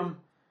repeat them.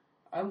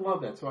 I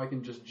love that, so I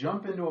can just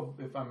jump into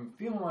if I'm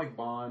feeling like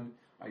Bond.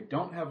 I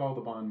don't have all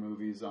the Bond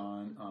movies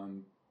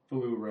on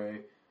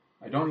Blu-ray.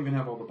 I don't even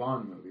have all the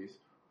Bond movies,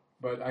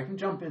 but I can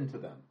jump into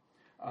them.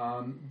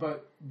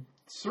 But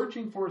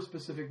searching for a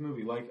specific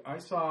movie, like I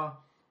saw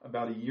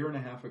about a year and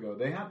a half ago,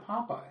 they had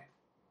Popeye,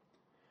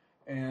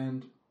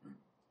 and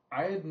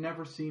I had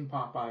never seen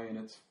Popeye in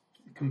its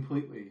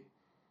completely,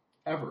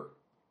 ever.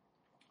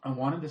 I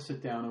wanted to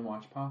sit down and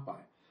watch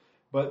Popeye.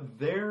 But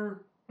there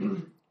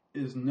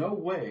is no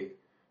way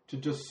to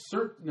just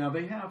search. Now,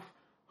 they have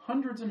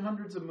hundreds and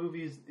hundreds of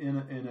movies in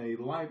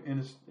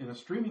a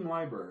streaming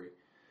library.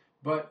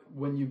 But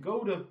when you go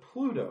to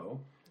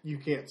Pluto, you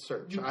can't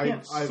search. You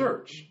can't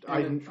search.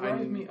 It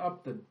drives me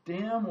up the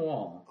damn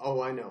wall.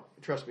 Oh, I know.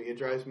 Trust me, it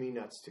drives me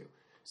nuts too.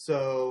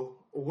 So,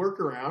 a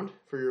workaround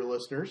for your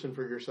listeners and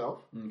for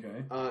yourself,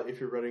 okay,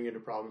 if you're running into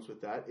problems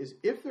with that, is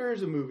if there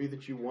is a movie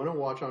that you want to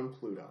watch on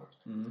Pluto,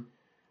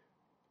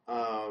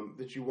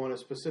 that you want to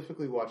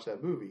specifically watch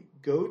that movie,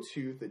 go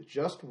to the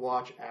Just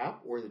Watch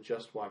app or the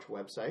Just Watch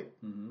website,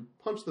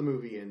 punch the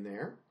movie in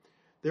there.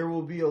 There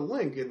will be a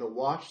link in the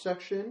Watch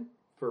section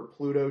for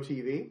Pluto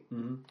TV.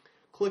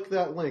 Click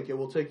that link. It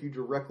will take you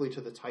directly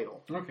to the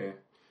title. Okay.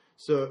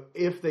 So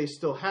if they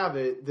still have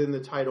it, then the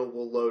title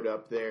will load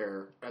up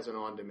there as an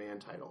on-demand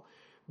title.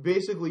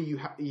 Basically,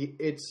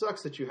 it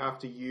sucks that you have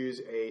to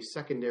use a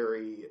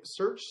secondary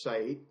search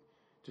site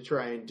to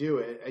try and do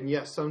it. And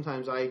yes,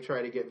 sometimes I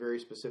try to get very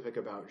specific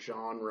about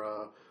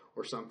genre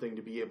or something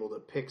to be able to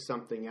pick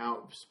something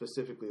out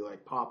specifically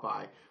like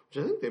Popeye,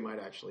 which I think they might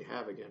actually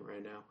have again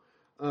right now.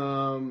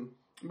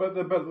 But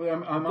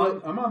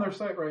I'm on their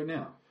site right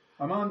now.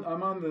 I'm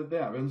on the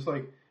app, and it's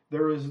like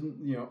there is,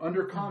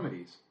 under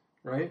comedies,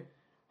 right?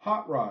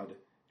 Hot Rod,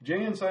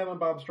 Jay and Silent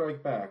Bob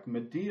Strike Back,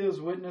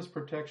 Medea's Witness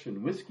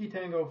Protection, Whiskey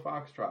Tango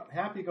Foxtrot,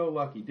 Happy Go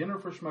Lucky, Dinner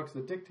for Schmucks,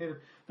 The Dictator.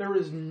 There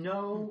is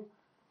no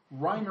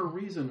rhyme or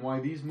reason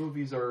why these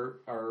movies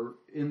are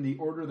in the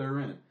order they're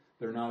in.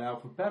 They're not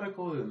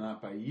alphabetical. They're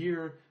not by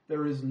year.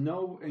 There is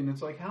no, and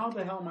it's like, how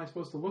the hell am I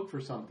supposed to look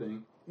for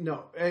something?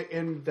 No,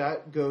 and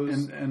that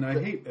goes, and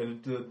I hate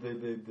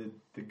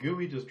the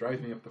GUI just drives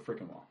me up the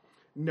frickin' wall.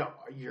 No,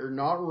 you're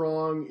not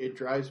wrong. It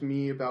drives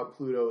me about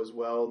Pluto as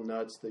well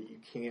nuts that you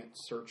can't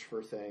search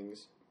for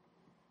things.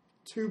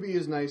 Tubi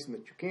is nice in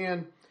that you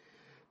can,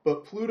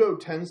 but Pluto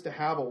tends to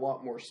have a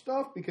lot more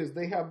stuff because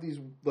they have these,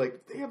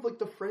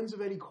 the Friends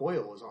of Eddie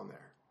Coyle is on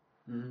there.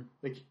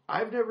 Like,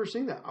 I've never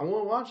seen that. I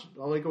want to watch it.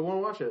 I want to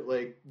watch it.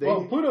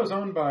 Well, Pluto's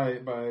owned by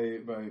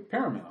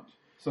Paramount,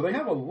 so they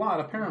have a lot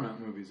of Paramount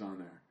movies on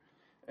there.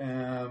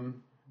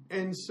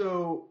 And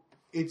so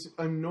it's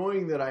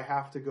annoying that I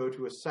have to go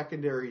to a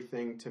secondary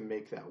thing to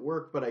make that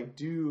work, but I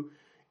do.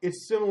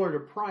 It's similar to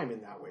Prime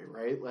in that way,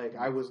 right? Like,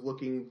 I was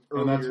looking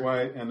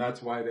earlier. And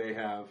that's why they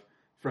have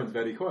Friends of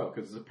Eddie Coyle,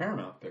 because it's a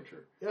Paramount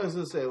picture. Yeah, I was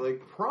going to say,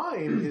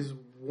 Prime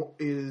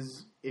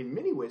is in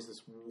many ways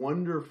this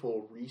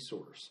wonderful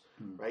resource,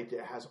 right?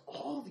 That has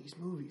all these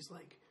movies,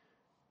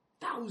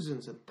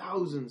 thousands and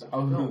thousands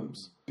of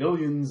films.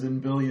 Billions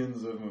and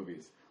billions of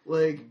movies.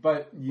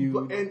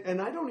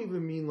 And I don't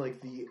even mean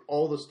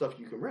all the stuff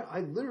you can rent.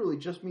 I literally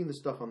just mean the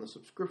stuff on the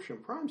subscription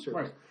Prime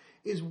service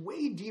is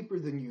way deeper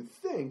than you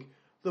think.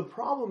 The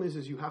problem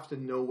is you have to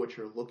know what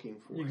you're looking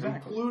for. Exactly.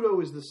 And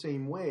Pluto is the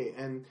same way,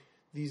 and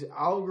these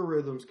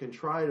algorithms can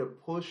try to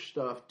push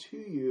stuff to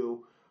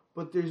you,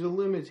 but there's a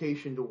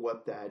limitation to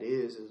what that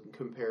is in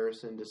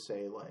comparison to,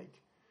 say,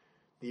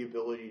 the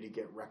ability to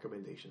get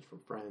recommendations from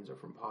friends or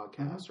from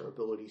podcasts or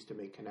abilities to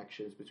make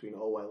connections between,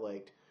 I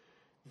liked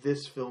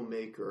this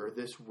filmmaker or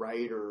this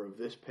writer of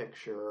this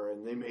picture,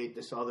 and they made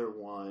this other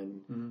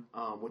one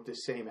with the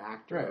same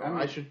actor.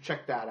 Right. I should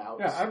check that out.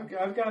 Yeah,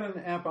 I've got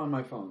an app on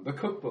my phone, the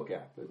cookbook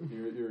app that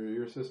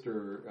your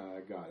sister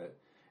got it,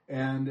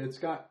 and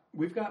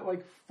we've got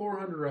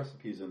 400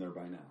 recipes in there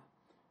by now,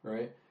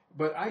 right?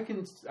 But I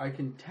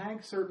can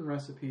tag certain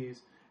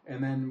recipes,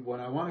 and then when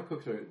I want to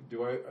cook,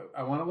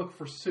 I want to look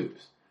for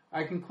soups.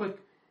 I can click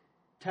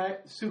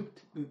soup,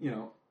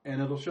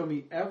 and it'll show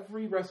me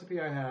every recipe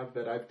I have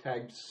that I've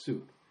tagged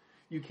soup.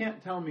 You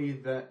can't tell me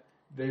that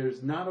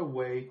there's not a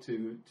way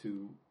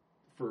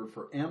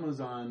for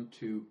Amazon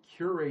to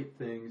curate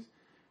things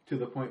to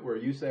the point where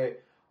you say,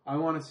 I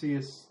want to see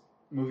a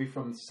movie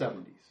from the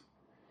 70s.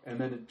 And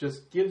then it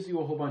just gives you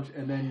a whole bunch,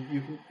 and then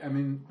you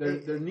can,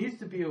 there needs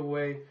to be a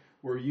way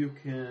where you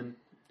can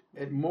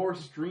more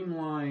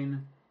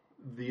streamline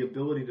the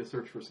ability to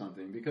search for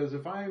something. Because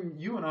if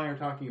you and I are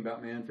talking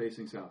about Man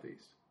Facing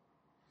Southeast,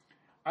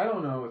 I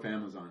don't know if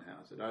Amazon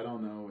has it. I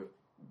don't know if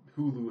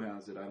Hulu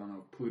has it. I don't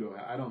know if Pluto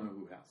has it. I don't know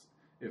who has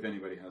it, if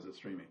anybody has it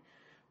streaming.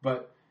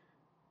 But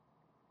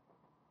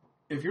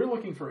if you're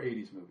looking for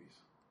 80s movies,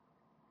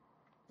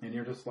 and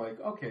you're just like,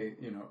 okay,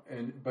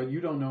 but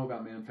you don't know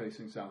about Man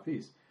Facing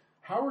Southeast,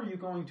 how are you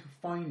going to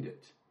find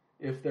it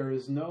if there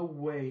is no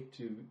way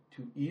to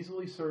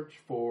easily search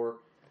for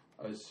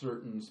a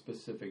certain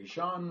specific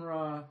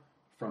genre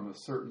from a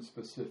certain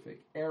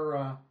specific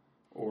era,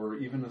 or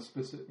even a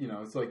specific,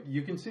 it's like,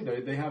 you can see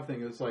they have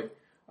things, it's like,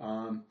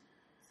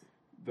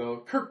 the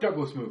Kirk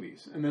Douglas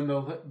movies, and then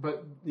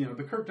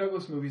the Kirk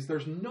Douglas movies,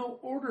 there's no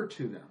order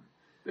to them.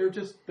 They're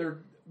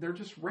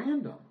just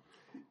random.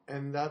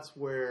 And that's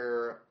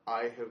where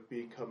I have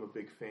become a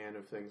big fan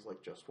of things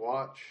like Just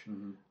Watch,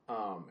 and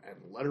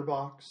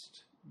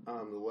Letterboxd. The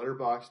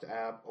Letterboxd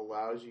app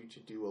allows you to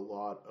do a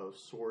lot of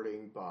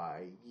sorting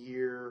by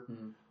year,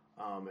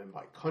 and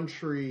by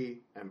country,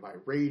 and by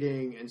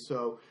rating,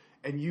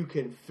 and you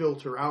can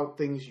filter out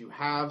things you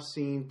have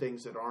seen,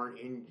 things that aren't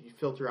in. You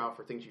filter out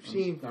for things you've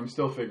seen. I'm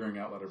still figuring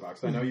out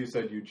Letterboxd. I know you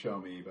said you'd show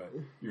me, but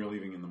you're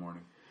leaving in the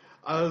morning.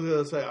 I was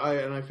going to say,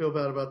 I feel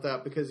bad about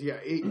that because,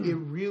 it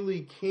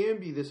really can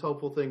be this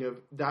helpful thing of,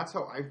 that's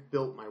how I've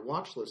built my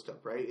watch list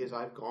up, right? Is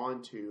I've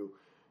gone to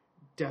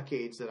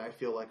decades that I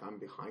feel like I'm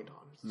behind on.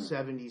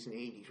 70s and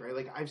 80s, right?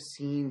 Like, I've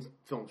seen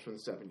films from the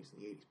 70s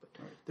and the 80s, but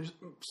there's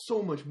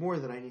so much more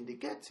that I need to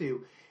get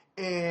to.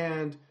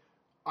 And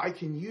I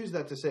can use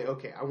that to say,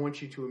 okay, I want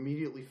you to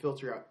immediately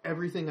filter out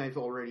everything I've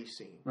already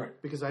seen. Right.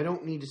 Because I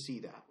don't need to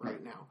see that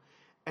right now.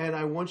 And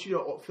I want you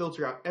to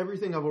filter out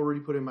everything I've already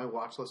put in my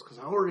watch list because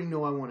I already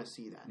know I want to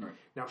see that. Right.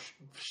 Now,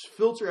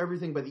 filter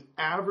everything by the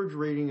average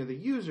rating of the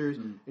users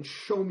and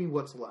show me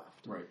what's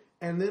left. Right.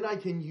 And then I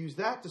can use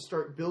that to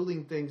start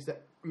building things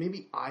that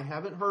maybe I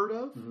haven't heard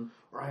of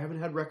or I haven't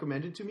had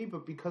recommended to me,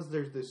 but because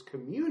there's this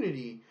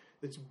community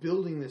that's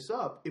building this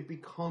up, it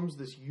becomes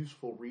this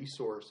useful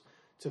resource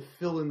to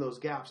fill in those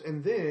gaps.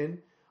 And then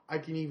I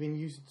can even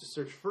use it to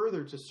search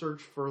further, to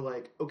search for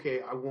like,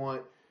 okay, I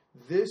want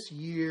this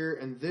year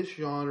and this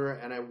genre,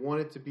 and I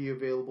want it to be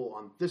available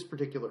on this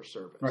particular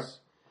service. Right.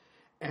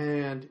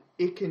 And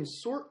it can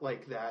sort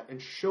like that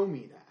and show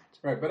me that.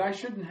 Right, but I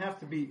shouldn't have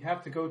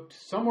to go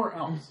somewhere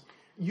else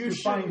to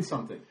find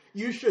something.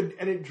 You should,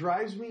 and it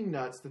drives me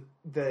nuts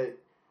that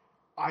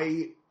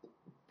I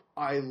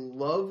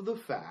love the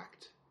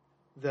fact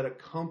that a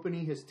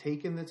company has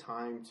taken the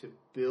time to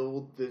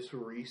build this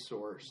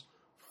resource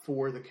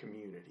for the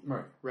community.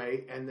 Right.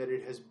 Right? And that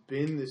it has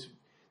been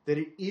that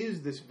it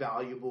is this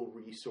valuable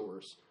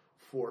resource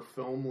for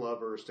film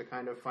lovers to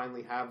kind of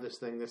finally have this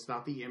thing that's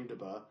not the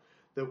IMDb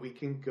that we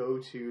can go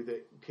to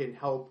that can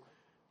help.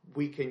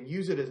 We can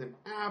use it as an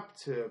app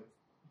to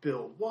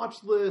build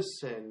watch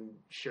lists and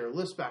share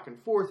lists back and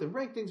forth and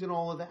rank things and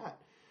all of that.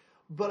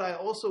 But I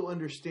also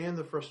understand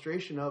the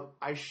frustration of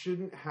I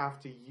shouldn't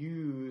have to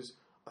use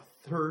a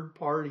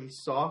third-party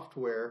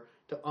software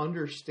to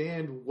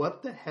understand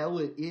what the hell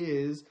it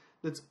is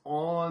that's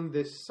on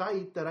this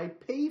site that I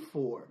pay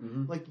for.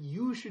 Like,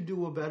 you should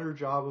do a better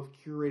job of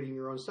curating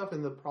your own stuff.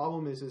 And the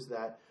problem is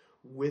that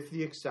with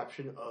the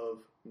exception of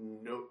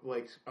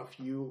a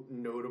few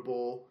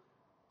notable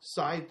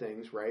side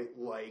things, right,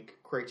 like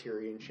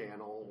Criterion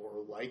Channel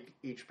or like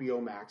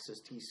HBO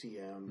Max's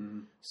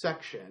TCM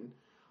section,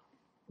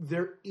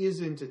 there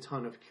isn't a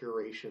ton of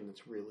curation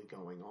that's really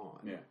going on.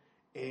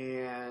 Yeah.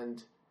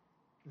 And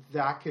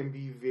that can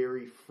be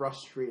very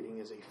frustrating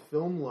as a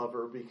film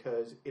lover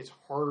because it's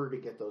harder to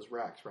get those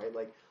recs, right?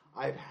 Like,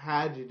 I've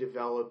had to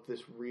develop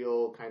this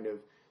real kind of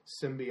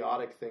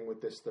symbiotic thing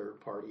with this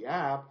third-party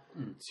app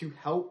to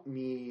help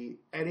me,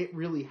 and it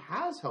really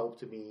has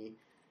helped me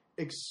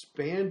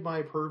expand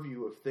my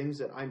purview of things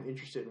that I'm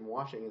interested in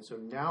watching. And so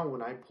now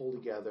when I pull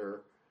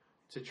together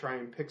to try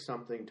and pick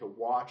something to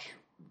watch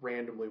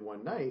randomly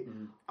one night,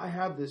 I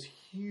have this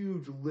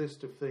huge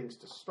list of things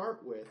to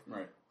start with.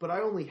 Right. But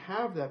I only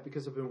have that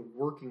because I've been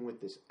working with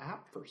this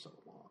app for so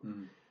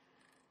long.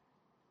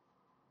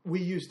 We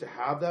used to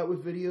have that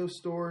with video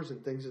stores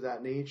and things of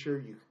that nature.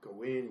 You could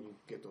go in and you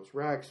could get those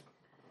recs.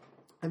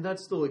 And that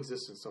still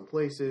exists in some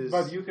places.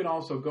 But you could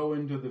also go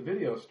into the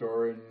video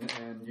store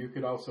and you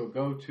could also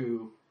go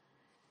to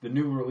the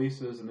new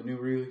releases, and the new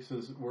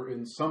releases were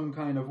in some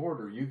kind of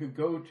order. You could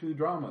go to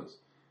dramas,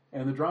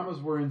 and the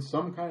dramas were in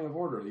some kind of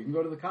order. You can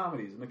go to the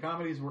comedies, and the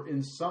comedies were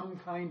in some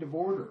kind of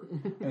order.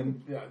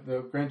 And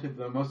granted,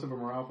 most of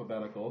them are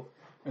alphabetical,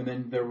 and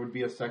then there would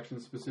be a section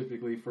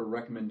specifically for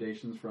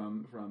recommendations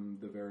from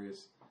the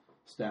various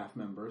staff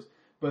members.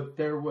 But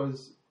there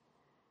was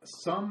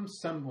some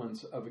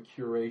semblance of a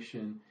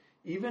curation,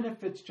 even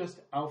if it's just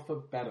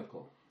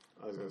alphabetical.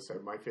 I was going to say,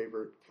 my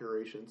favorite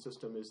curation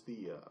system is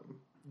the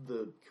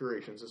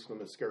curation system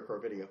at Scarecrow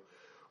Video,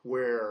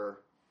 where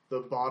the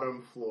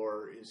bottom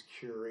floor is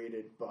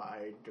curated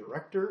by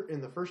director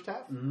in the first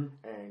half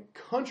and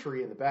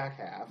country in the back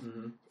half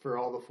for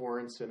all the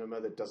foreign cinema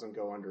that doesn't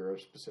go under a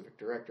specific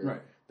director.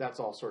 Right. That's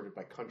all sorted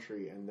by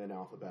country and then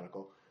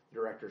alphabetical. The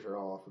directors are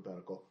all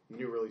alphabetical.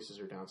 New releases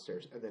are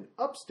downstairs. And then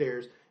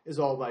upstairs is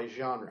all by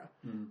genre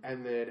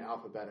and then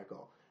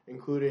alphabetical,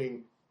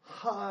 including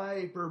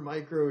hyper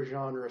micro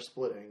genre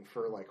splitting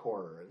for like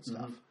horror and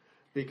stuff.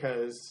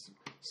 Because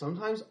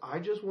sometimes I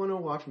just want to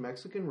watch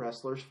Mexican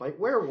wrestlers fight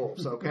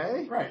werewolves,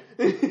 okay? Right.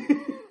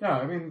 No,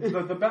 I mean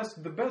the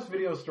best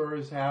video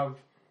stores have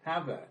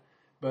that,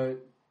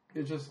 but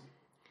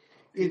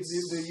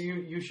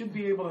you should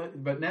be able to.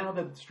 But now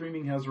that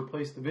streaming has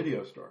replaced the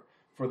video store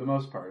for the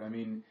most part, I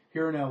mean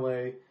here in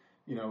LA,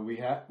 we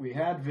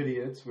had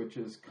Vidiot's, which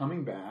is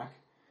coming back,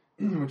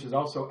 which is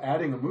also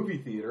adding a movie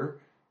theater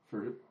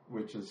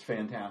which is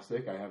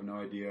fantastic. I have no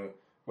idea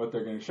what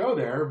they're going to show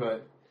there,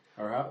 but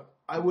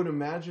I would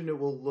imagine it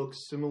will look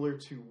similar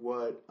to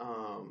what.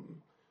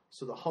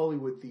 So the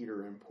Hollywood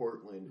Theater in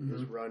Portland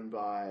is run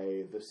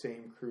by the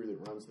same crew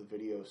that runs the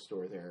video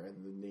store there,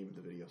 and the name of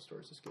the video store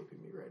is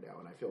escaping me right now,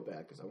 and I feel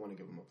bad because I want to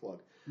give them a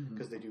plug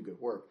because they do good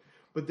work.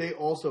 But they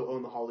also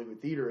own the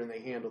Hollywood Theater, and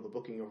they handle the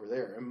booking over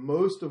there. And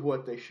most of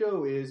what they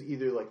show is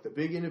either like the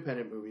big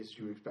independent movies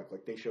you would expect.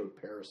 Like they showed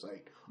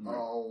Parasite a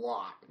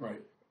lot.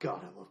 Right.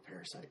 God, I love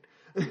Parasite.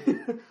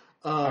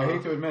 I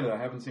hate to admit it, I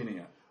haven't seen it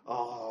yet.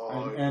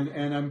 Oh,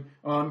 and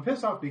I'm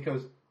pissed off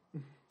because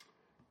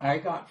I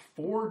got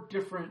 4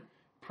 different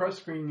press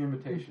screening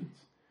invitations,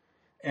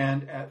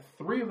 and at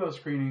 3 of those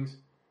screenings,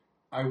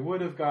 I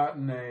would have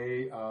gotten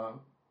a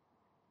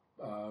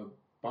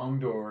Bong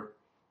d'Or,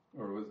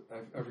 or was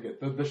I forget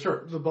the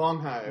shirt, the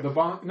Bong Hive, the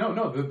Bong. No,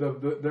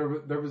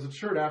 there was a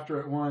shirt after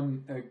it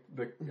won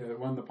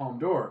won the Palme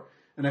d'Or,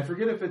 and I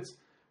forget if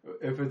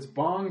it's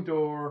Bong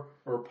d'Or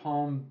or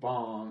Palme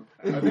Bong.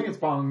 I think it's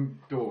Bong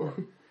d'Or.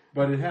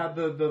 But it had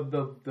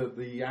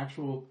the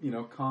actual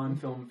Cannes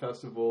Film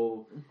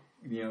Festival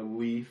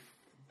leaf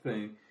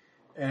thing,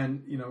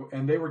 and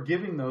they were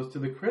giving those to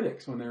the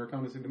critics when they were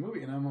coming to see the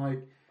movie, and I'm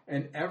like,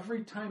 and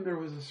every time there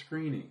was a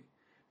screening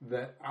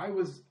that I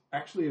was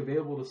actually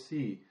available to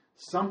see,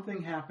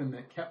 something happened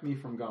that kept me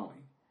from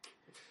going,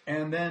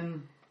 and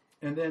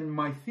then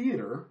my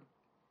theater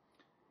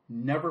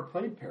never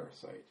played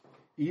Parasite,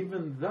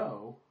 even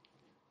though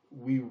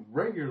we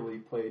regularly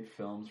played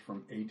films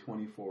from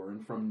A24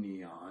 and from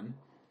Neon,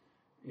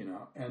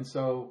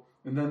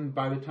 and then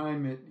by the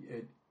time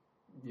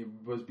it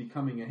was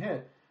becoming a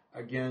hit,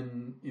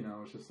 again,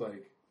 it's just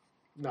like,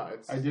 no,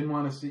 it's. I didn't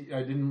want to see.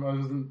 I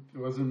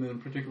wasn't in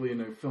particularly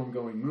in a film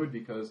going mood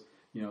because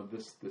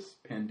this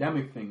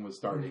pandemic thing was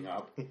starting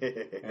up,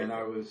 and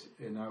I was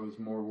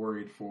more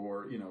worried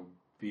for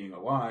being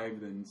alive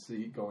than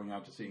going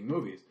out to seeing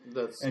movies.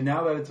 And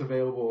now that it's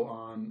available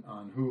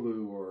on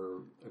Hulu,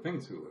 or I think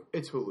it's Hulu.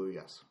 It's Hulu,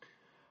 yes.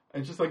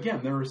 And just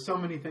again, there are so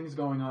many things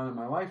going on in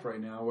my life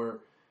right now where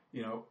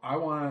I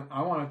want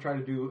to try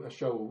to do a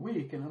show a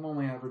week, and I'm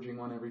only averaging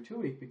one every 2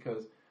 weeks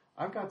because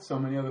I've got so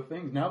many other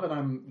things. Now that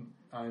I'm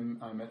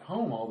at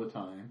home all the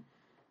time,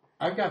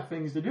 I've got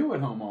things to do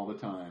at home all the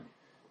time.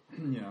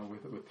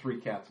 With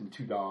 3 cats and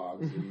 2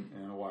 dogs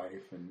and a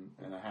wife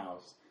and a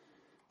house.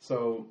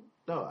 So.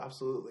 No,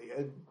 absolutely.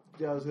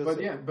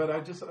 But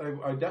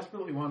I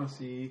desperately want to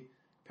see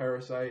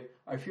Parasite.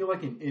 I feel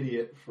like an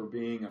idiot for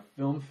being a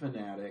film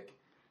fanatic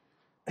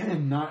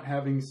and not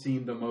having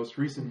seen the most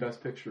recent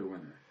Best Picture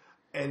winner.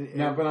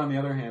 But on the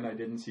other hand, I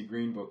didn't see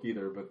Green Book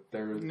either. But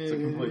it's a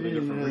completely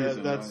different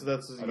reason.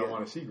 I don't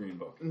want to see Green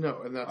Book.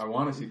 No, and I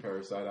want to see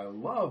Parasite. I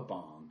love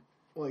Bong.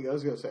 Like I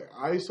was going to say,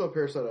 I saw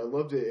Parasite. I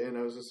loved it, and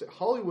I was going to say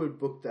Hollywood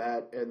booked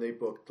that, and they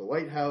booked The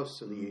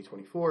Lighthouse and the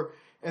A24,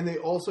 and they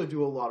also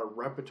do a lot of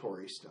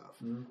repertory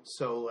stuff.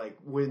 So, like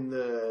when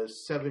the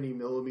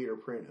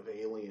 70mm print of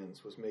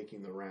Aliens was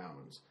making the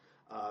rounds,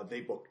 they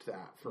booked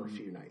that for a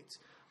few nights.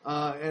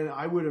 And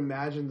I would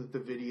imagine that the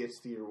Vidiot's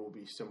Theater will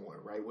be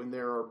similar, right? When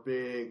there are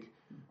big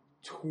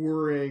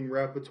touring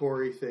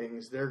repertory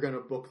things, they're going to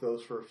book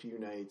those for a few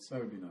nights. That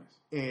would be nice.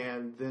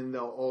 And then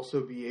they'll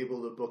also be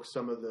able to book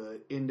some of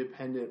the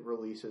independent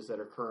releases that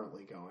are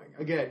currently going.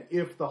 Again,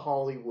 if the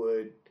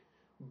Hollywood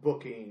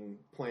booking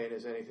plan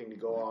is anything to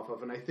go off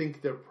of. And I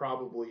think they're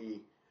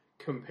probably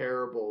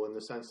comparable in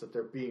the sense that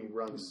they're being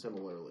run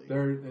similarly.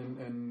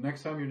 And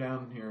next time you're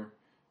down here,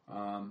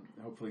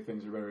 hopefully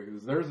things are better,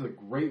 because there's a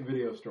great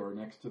video store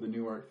next to the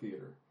New Art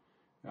Theater.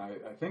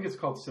 I think it's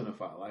called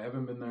Cinephile. I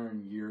haven't been there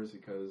in years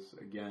because,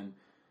 again,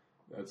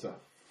 that's a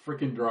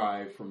freaking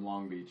drive from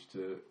Long Beach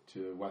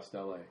to West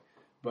LA.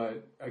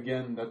 But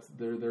again,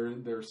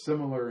 they're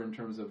similar in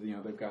terms of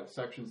they've got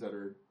sections that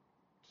are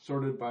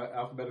sorted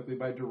alphabetically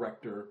by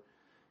director,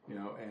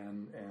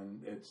 and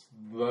it's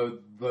the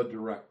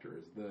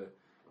directors,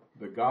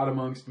 the God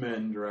Amongst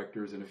Men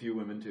directors, and a few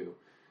women too.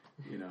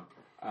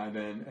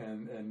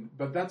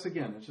 But that's,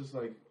 again, it's just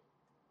like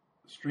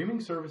streaming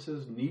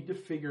services need to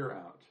figure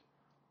out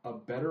a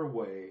better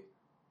way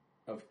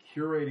of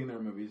curating their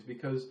movies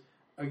because,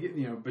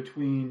 again,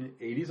 between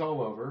 80s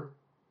All Over,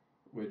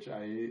 which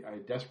I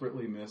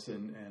desperately miss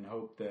and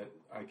hope that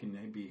I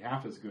can be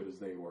half as good as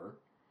they were,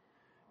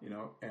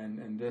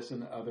 and this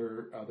and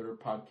other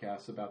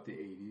podcasts about the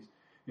 80s,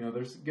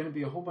 there's going to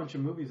be a whole bunch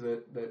of movies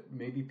that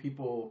maybe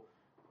people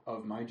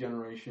of my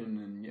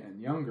generation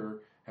and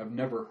younger have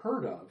never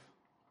heard of.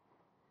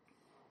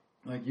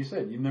 Like you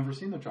said, you've never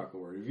seen The Chocolate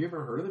Warrior. Have you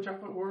ever heard of The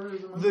Chocolate Warrior?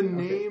 The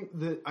name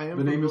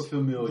is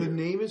familiar. The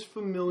name is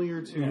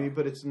familiar to me,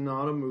 but it's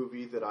not a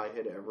movie that I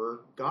had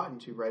ever gotten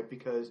to, right?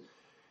 Because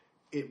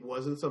it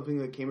wasn't something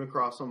that came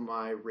across on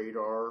my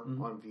radar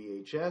on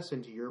VHS.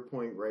 And to your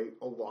point, right,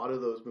 a lot of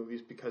those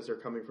movies, because they're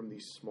coming from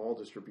these small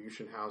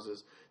distribution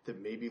houses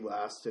that maybe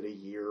lasted a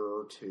year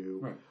or two,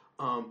 right.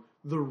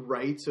 The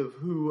rights of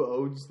who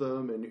owns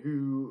them and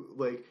who,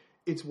 like...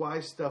 It's why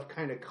stuff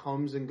kind of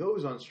comes and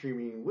goes on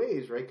streaming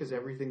ways, right? Because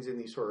everything's in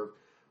these sort of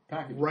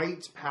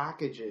rights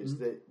packages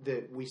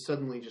that we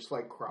suddenly just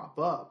like crop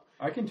up.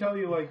 I can tell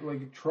you, like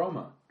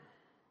Troma.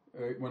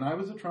 When I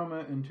was at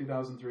Troma in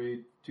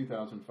 2003,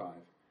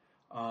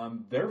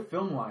 2005, their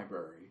film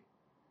library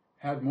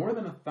had more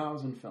than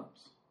 1,000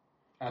 films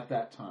at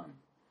that time.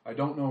 I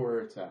don't know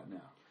where it's at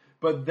now,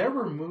 but there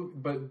were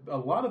but a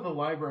lot of the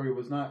library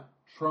was not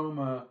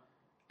Troma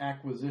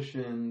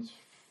acquisitions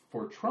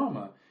for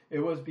Troma. It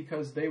was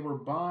because they were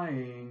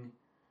buying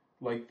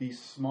like these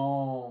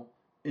small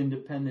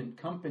independent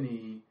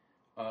company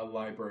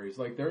libraries.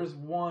 Like there's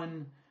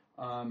one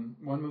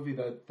movie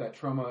that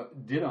Troma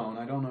did own.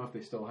 I don't know if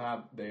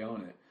they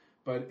own it,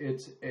 but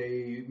it's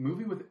a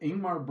movie with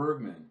Ingmar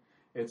Bergman.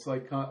 It's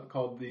like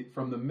called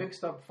From the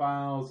Mixed Up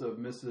Files of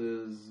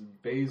Mrs.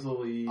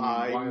 Basil-E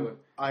Weiler,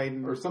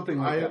 or something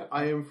like that.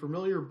 I am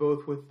familiar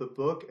both with the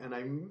book and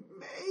I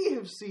may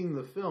have seen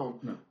the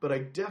film, but I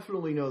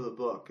definitely know the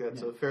book.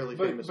 That's a fairly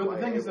famous. But the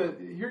thing is that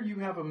here you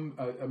have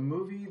a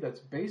movie that's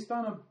based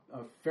on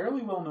a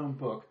fairly well-known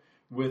book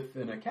with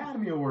an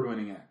Academy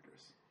Award-winning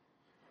actress.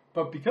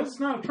 But because it's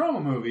not a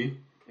Troma movie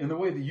in the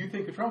way that you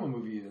think a Troma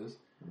movie is,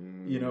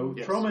 yes.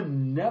 Troma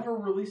never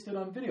released it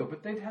on video,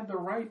 but they've had the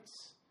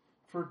rights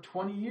for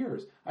 20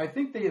 years. I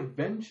think they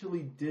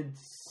eventually did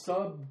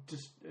sell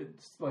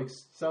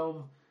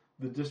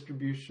the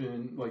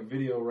distribution, like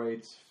video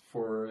rights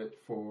for it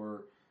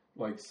for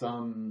like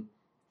some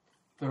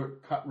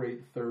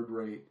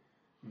third-rate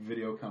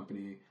video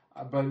company.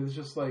 But it's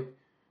just like...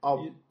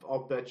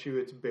 I'll bet you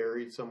it's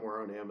buried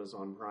somewhere on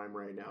Amazon Prime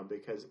right now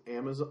because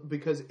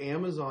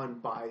Amazon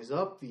buys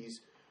up these...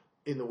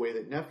 in the way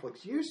that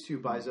Netflix used to,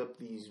 buys up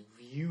these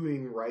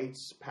viewing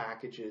rights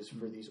packages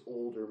for these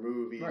older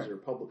movies or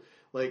public.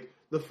 Like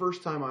the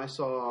first time I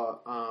saw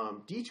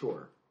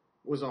Detour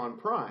was on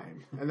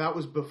Prime, and that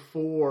was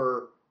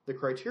before the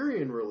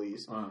Criterion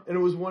release, and it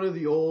was one of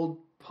the old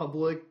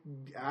public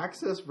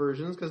access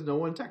versions because no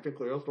one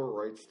technically had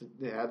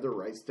the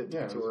rights to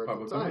Detour at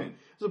the time. Domain.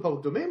 It was a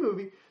public domain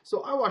movie,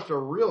 so I watched a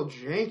real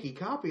janky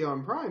copy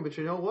on Prime. But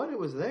you know what? It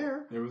was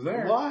there. It was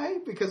there. Why?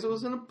 Because it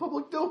was in a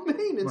public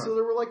domain, and so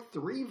there were like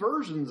 3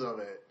 versions of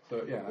it.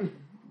 So yeah,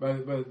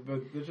 but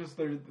there's just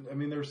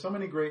there's so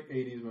many great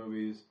 '80s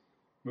movies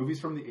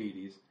from the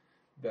 '80s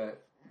that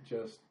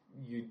just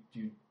you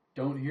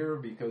don't hear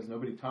because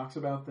nobody talks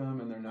about them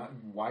and they're not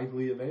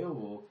widely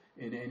available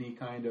in any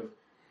kind of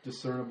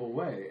discernible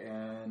way,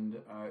 and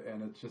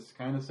it's just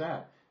kind of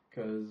sad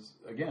because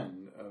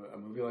again, a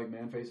movie like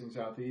Man Facing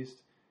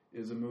Southeast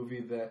is a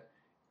movie that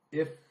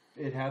if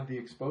it had the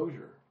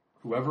exposure,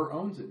 whoever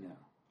owns it now,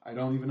 I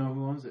don't even know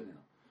who owns it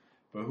now,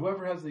 but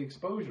whoever has the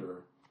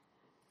exposure,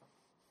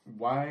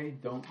 why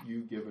don't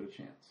you give it a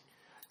chance?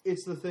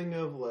 It's the thing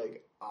of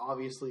like,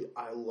 obviously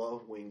I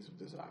love Wings of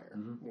Desire.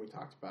 We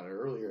talked about it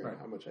earlier and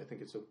how much I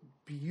think it's a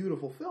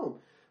beautiful film.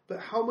 But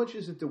how much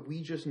is it that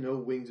we just know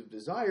Wings of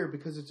Desire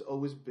because it's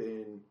always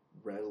been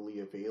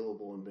readily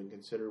available and been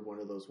considered one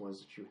of those ones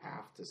that you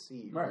have to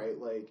see, right?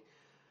 Like,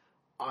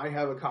 I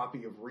have a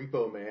copy of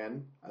Repo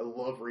Man. I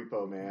love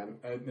Repo Man.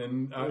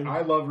 And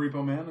I love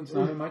Repo Man. It's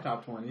not in my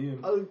top 20.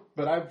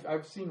 But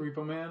I've seen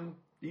Repo Man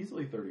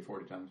easily 30,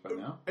 40 times by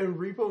now. And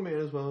Repo Man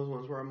is one of those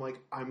ones where I'm like,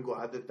 I'm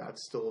glad that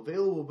that's still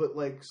available. But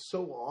like,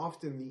 so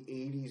often the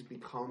 80s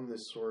become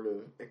this sort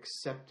of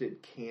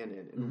accepted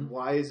canon. And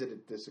why is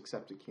it this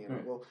accepted canon?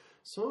 Right. Well,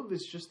 some of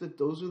it's just that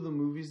those are the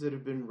movies that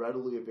have been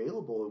readily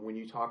available. And when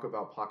you talk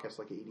about podcasts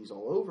like 80s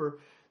All Over,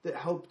 that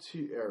help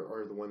to,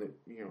 or the one that,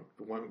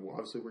 the one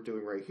obviously we're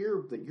doing right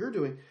here that you're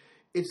doing,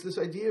 it's this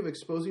idea of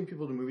exposing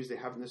people to movies they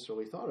haven't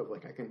necessarily thought of.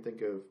 Like, I can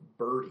think of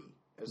Birdy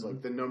as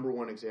like the number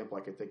one example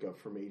I could think of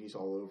from 80s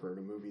All Over in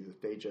a movie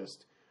that they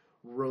just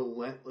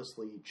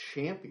relentlessly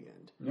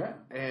championed. Yeah.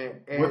 And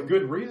with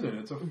good reason.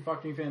 It's a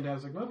fucking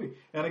fantastic movie.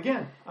 And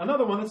again,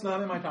 another one that's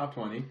not in my top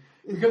 20.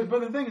 But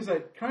the thing is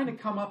that trying to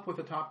come up with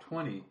a top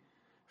 20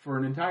 for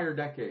an entire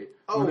decade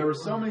when there were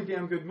so many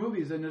damn good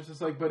movies, and it's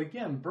just like, but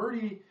again,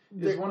 Birdy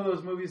is one of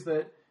those movies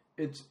that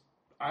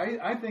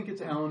I think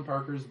it's Alan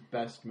Parker's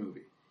best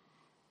movie.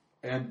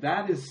 And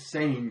that is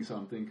saying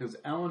something, because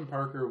Alan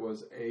Parker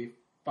was a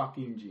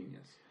fucking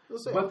genius.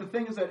 But the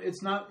thing is that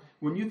it's not,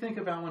 when you think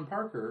of Alan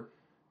Parker,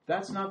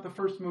 that's not the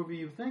first movie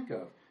you think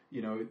of.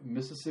 You know,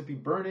 Mississippi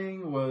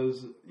Burning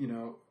was, you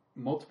know,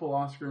 multiple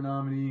Oscar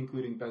nominee,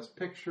 including Best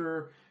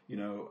Picture, you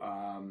know,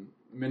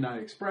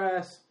 Midnight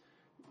Express,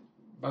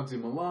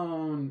 Bugsy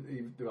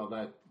Malone.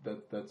 Well,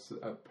 that's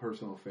a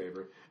personal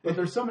favorite. But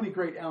there's so many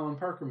great Alan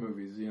Parker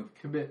movies, you know,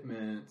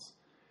 Commitments.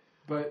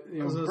 But,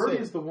 you know, Birdy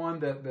is the one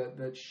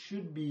that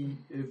should be,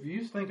 if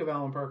you think of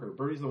Alan Parker,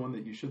 Birdy's the one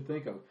that you should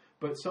think of.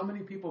 But so many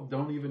people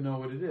don't even know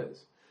what it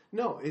is.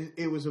 No,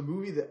 it was a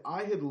movie that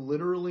I had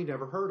literally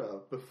never heard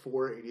of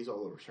before 80s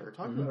All Over started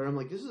talking about it. I'm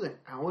like, this is an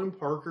Alan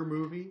Parker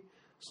movie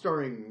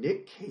starring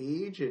Nick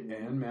Cage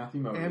and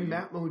Matthew Modine. And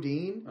Matt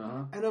Modine.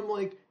 Uh-huh. And I'm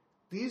like,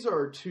 these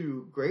are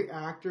two great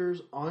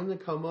actors on the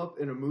come up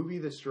in a movie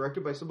that's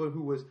directed by someone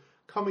who was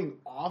coming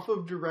off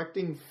of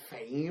directing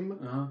Fame.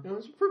 Uh-huh. You know,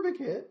 it's a pretty big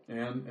hit.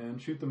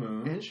 And Shoot the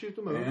Moon.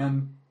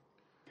 And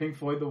Pink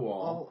Floyd The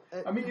Wall.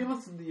 I mean, you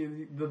listen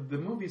to the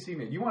movies he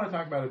made. You want to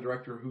talk about a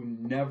director who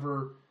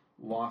never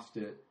lost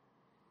it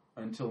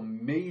until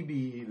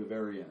maybe the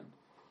very end.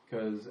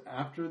 Because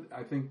after,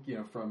 I think, you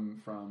know,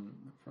 from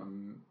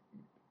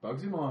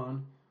Bugsy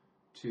Malone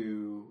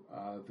to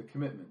The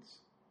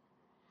Commitments,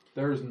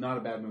 there is not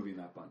a bad movie in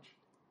that bunch.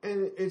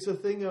 And it's a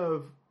thing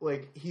of,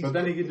 like, But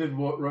then he did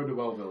Road to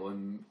Wellville,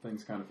 and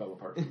things kind of fell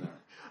apart from there.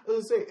 I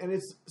was going to say, and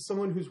it's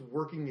someone who's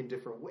working in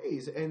different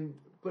ways,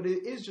 but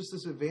it is just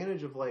this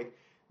advantage of, like,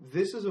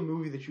 this is a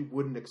movie that you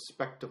wouldn't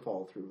expect to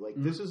fall through. Like,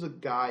 this is a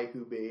guy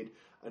who made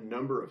a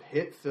number of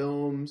hit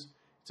films.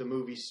 It's a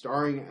movie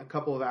starring a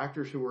couple of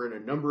actors who were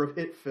in a number of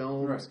hit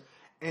films.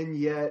 Right. And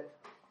yet,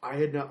 I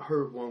had not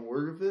heard one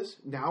word of this.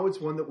 Now it's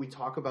one that we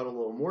talk about a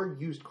little more.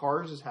 Used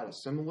Cars has had a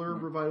similar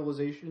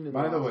revitalization.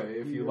 By the way,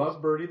 if you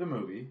love Birdy the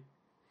movie,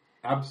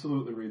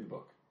 absolutely read the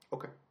book.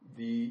 Okay.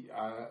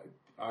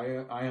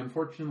 I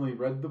unfortunately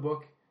read the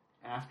book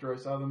after I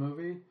saw the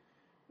movie.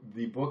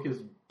 The book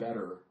is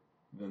better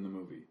than the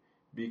movie,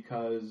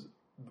 because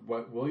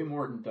what William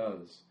Morton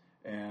does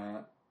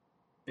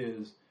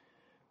is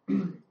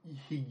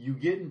you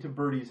get into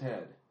Birdy's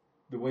head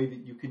the way that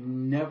you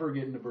can never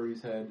get into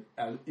Birdy's head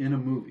as in a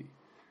movie,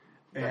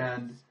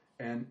 and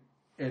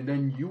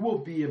then you will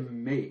be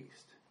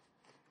amazed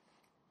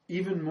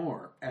even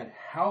more at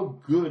how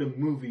good a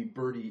movie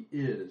Birdy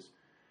is,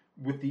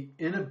 with the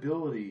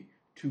inability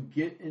to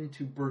get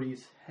into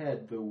Birdy's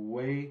head the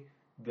way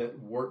that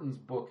Wharton's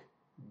book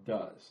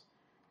does.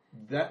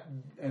 That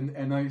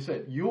and like I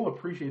said, you'll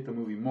appreciate the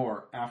movie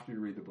more after you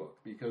read the book,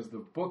 because the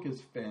book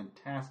is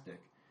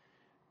fantastic,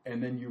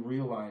 and then you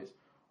realize,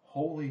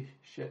 holy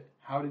shit,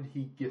 how did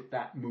he get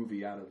that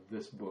movie out of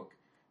this book?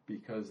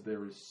 Because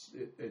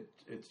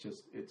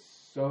it's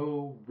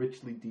so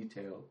richly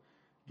detailed,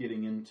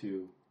 getting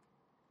into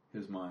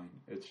his mind.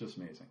 It's just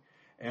amazing.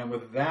 And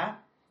with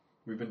that,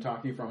 we've been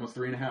talking for almost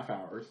 3.5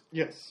 hours.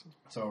 Yes.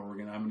 So I'm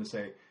going to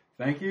say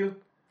thank you.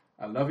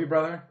 I love you,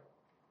 brother.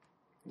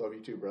 Love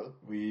you too, brother.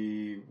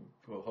 We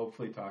will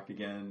hopefully talk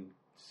again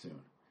soon.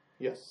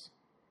 Yes.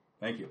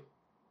 Thank you.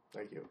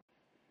 Thank you.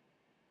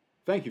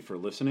 Thank you for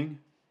listening.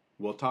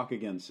 We'll talk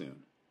again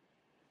soon.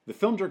 The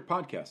Film Jerk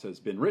Podcast has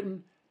been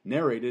written,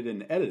 narrated,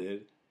 and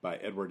edited by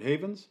Edward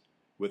Havens,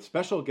 with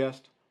special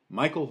guest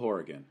Michael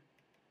Hourigan.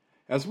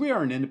 As we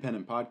are an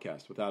independent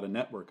podcast without a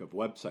network of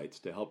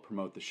websites to help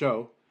promote the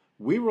show,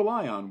 we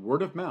rely on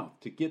word of mouth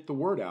to get the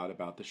word out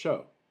about the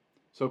show.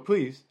 So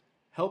please,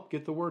 help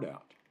get the word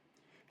out.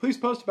 Please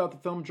post about the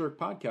Film Jerk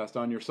Podcast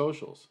on your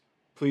socials.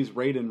 Please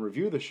rate and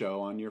review the show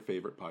on your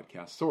favorite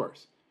podcast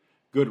source.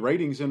 Good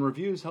ratings and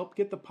reviews help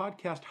get the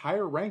podcast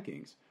higher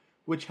rankings,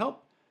 which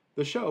help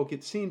the show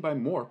get seen by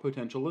more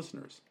potential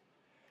listeners.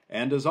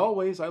 And as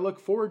always, I look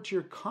forward to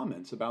your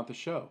comments about the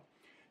show.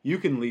 You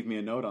can leave me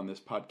a note on this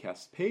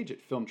podcast's page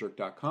at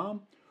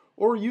filmjerk.com,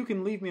 or you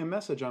can leave me a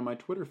message on my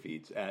Twitter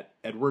feeds at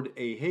Edward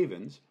A.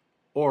 Havens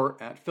or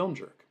at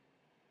FilmJerk.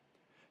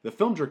 The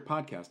Film Jerk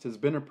Podcast has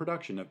been a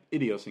production of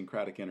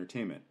Idiosyncratic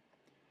Entertainment.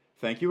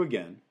 Thank you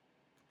again.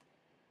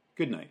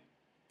 Good night.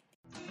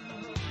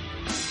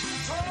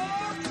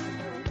 Talk!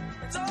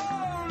 It's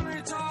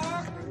only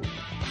talk!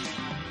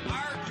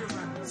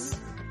 Arguments,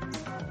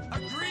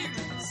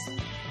 agreements,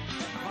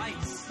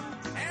 advice,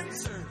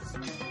 answers,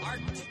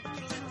 art.